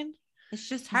jawline? It's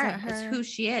just her. It's who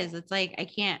she is. It's like I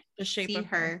can't see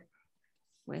her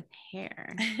with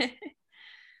hair.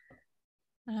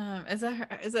 Is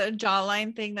it a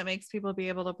jawline thing that makes people be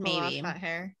able to pull off that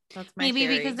hair? That's my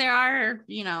theory. Because there are,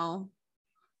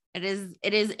 it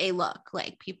is a look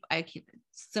like people.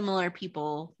 Similar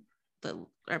people that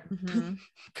are.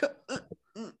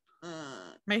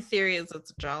 My theory is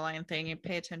it's a jawline thing. You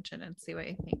pay attention and see what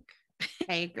you think.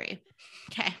 I agree.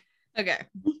 Okay.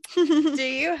 Do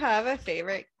you have a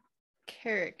favorite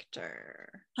character?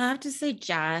 I have to say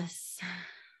Jess.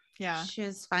 Yeah, she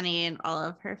was funny in all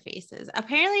of her faces.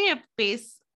 Apparently, I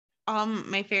base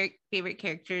my favorite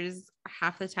characters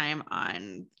half the time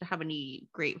on how many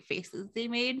great faces they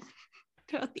made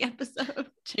throughout the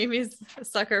episode. Jamie's a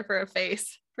sucker for a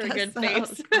face, for a good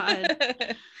face.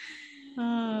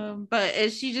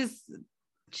 But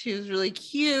she was really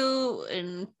cute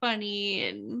and funny,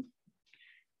 and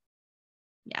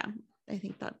yeah, I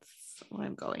think that's what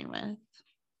I'm going with.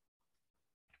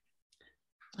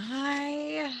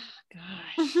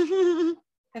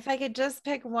 If I could just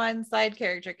pick one side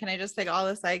character, can I just pick all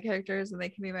the side characters and they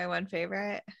can be my one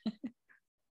favorite?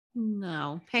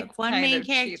 No, pick one main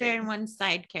character and one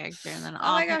side character, and then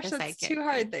oh my gosh, that's two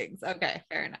hard things. Okay,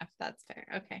 fair enough. That's fair.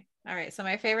 Okay, all right. So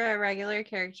my favorite regular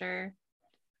character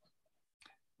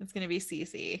is gonna be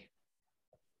Cece.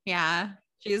 Yeah,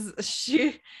 she's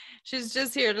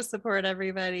just here to support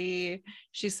everybody.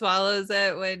 She swallows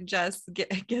it when Jess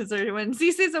gives her, when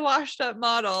Cece's a washed up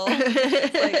model.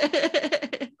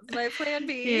 Like, my plan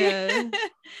B. Yeah.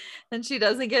 And she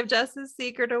doesn't give Jess's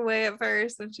secret away at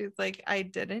first, and she's like, I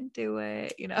didn't do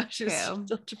it. She was still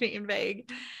being vague.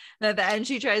 And at the end,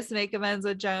 she tries to make amends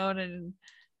with Joan, and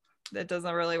that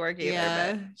doesn't really work either.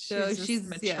 Yeah. But she's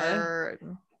mature.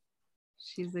 Yeah.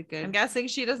 She's a good. I'm guessing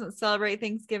she doesn't celebrate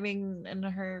Thanksgiving in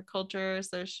her culture,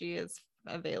 so she is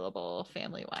available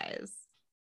family wise.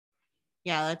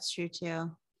 Yeah, that's true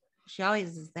too. She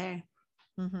always is there.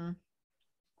 Mm-hmm.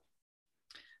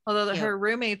 Although her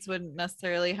roommates wouldn't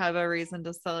necessarily have a reason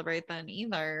to celebrate then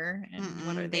either. And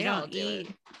what are they all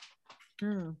doing?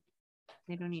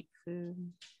 They don't eat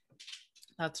food.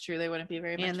 That's true. They wouldn't be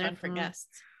very much fun for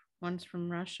guests. One's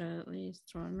from Russia, at least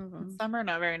one of them. Some are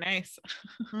not very nice.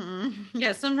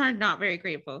 Yeah, some are not very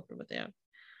grateful for what they have.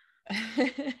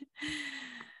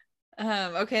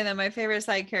 Okay, then my favorite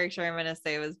side character I'm gonna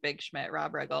say was Big Schmidt,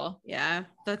 Rob Riggle. Yeah,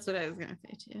 that's what I was gonna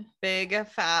say too. Big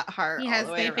fat heart. He has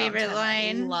my favorite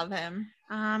line. I love him.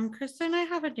 Krista and I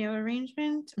have a new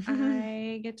arrangement.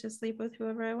 I get to sleep with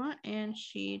whoever I want, and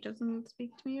she doesn't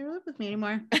speak to me or live with me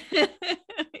anymore.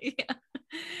 Yeah.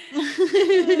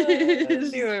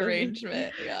 New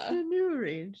arrangement. Yeah. A new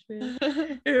arrangement.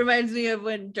 It reminds me of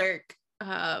when Dirk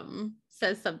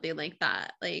says something like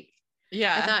that. Like,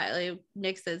 yeah, I thought, like,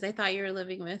 Nick says, I thought you were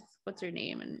living with what's her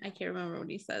name, and I can't remember what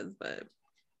he says, but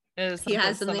he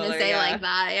has something similar, to say like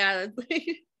that. Yeah, it's like,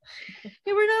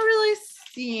 we're not really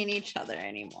seeing each other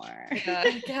anymore.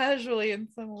 Yeah, casually in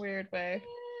some weird way.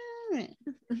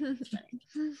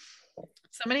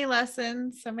 So many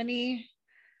lessons, so many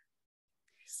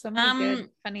good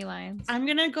funny lines. I'm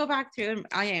gonna go back through, and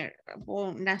I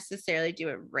won't necessarily do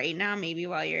it right now. Maybe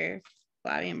while you're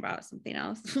blabbing about something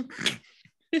else.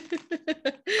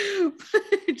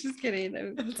 Just kidding.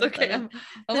 It's okay. I'm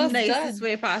the nicest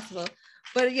way possible.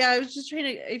 But yeah, I was just trying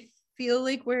to. I feel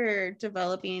like we're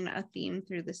developing a theme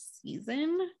through the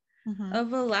season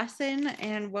of a lesson.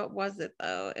 And what was it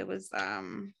though? It was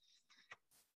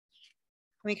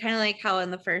I mean, kind of like how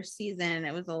in the first season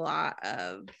it was a lot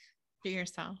of be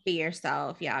yourself.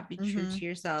 Yeah, be true to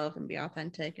yourself and be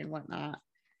authentic and whatnot.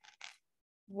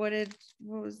 What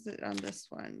was it on this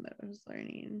one that I was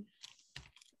learning?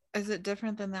 Is it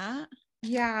different than that?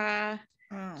 Yeah,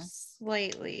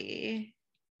 slightly.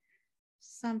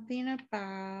 Something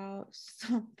about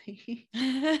something.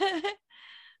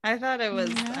 I thought it was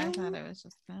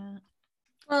just that.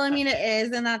 Well, I mean, it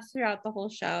is, and that's throughout the whole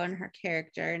show and her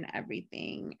character and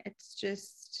everything. It's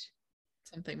just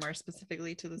something more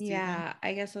specifically to the season. Yeah,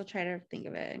 I guess I'll try to think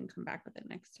of it and come back with it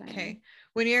next time. Okay.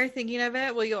 When you're thinking of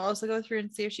it, will you also go through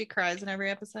and see if she cries in every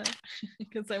episode?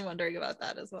 Because I'm wondering about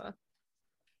that as well.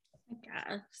 I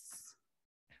guess.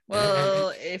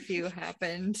 Well, if you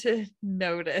happen to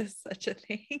notice such a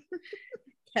thing.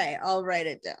 Okay, I'll write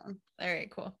it down. All right,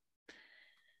 cool.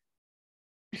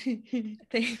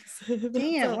 Thanks.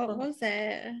 Damn, what was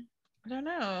it? I don't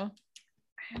know.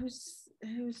 I was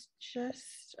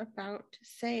just about to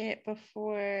say it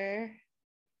before.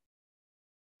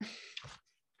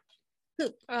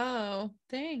 Oh,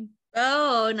 dang.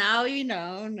 Oh, now you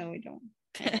know. No, we don't.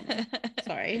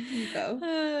 Sorry, you go.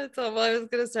 So, well, I was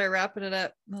gonna start wrapping it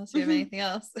up unless you have anything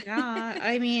else. Yeah,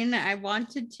 I mean, I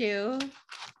wanted to,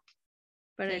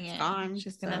 but Dang it's gone.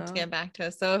 She's gonna have to get back to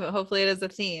us. So hopefully it is a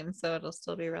theme, so it'll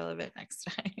still be relevant next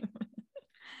time.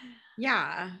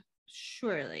 Yeah,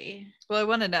 surely. Well, I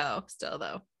want to know still,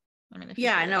 though. I mean,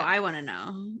 I want to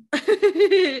know.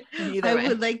 I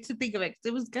would like to think of it because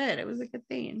it was good. It was a good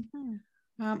thing.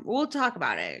 We'll talk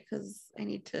about it because I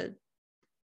need to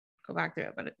go back through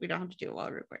it, but we don't have to do it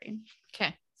while recording.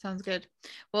 Okay, sounds good.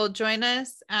 Well, join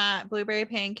us at Blueberry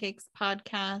Pancakes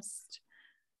Podcast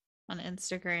on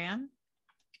Instagram.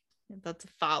 That's a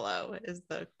follow is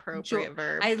the appropriate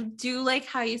verb. I do like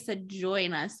how you said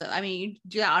join us. So I mean, you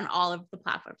do that on all of the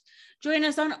platforms. Join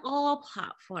us on all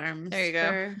platforms. There you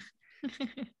go.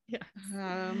 Yeah.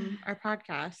 Our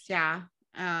podcast. Yeah.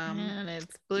 And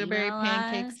it's Blueberry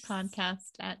Pancakes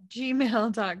Podcast at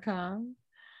gmail.com.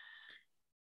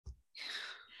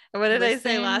 What did I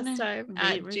say last time?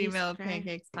 At Gmail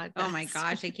Pancakes Podcast. Oh my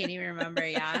gosh, I can't even remember.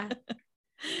 Yeah.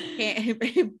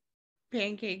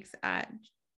 Pancakes at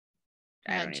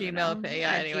Gmail.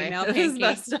 Yeah, anyway, it was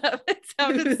messed up. It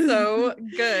sounded so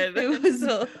good. It was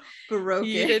so broken.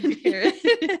 You didn't hear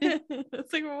it.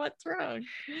 It's like, well, what's wrong?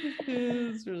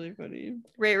 It's really funny.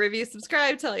 Rate, review,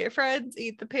 subscribe, tell your friends,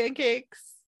 eat the pancakes,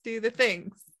 do the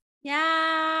things.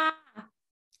 Yeah.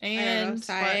 And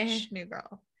watch New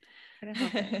Girl.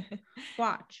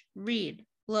 Watch, read,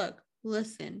 look,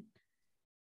 listen,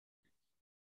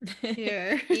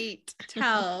 hear, eat,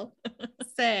 tell,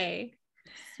 say,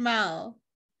 smell,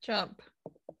 jump,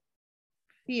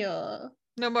 feel.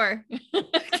 No more.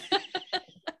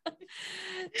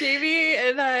 Jamie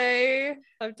and I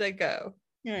have to go.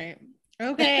 All right.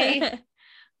 Okay. All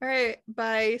right.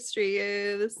 Bye,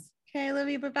 Streets. Okay, love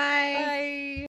you. Bye-bye. Bye.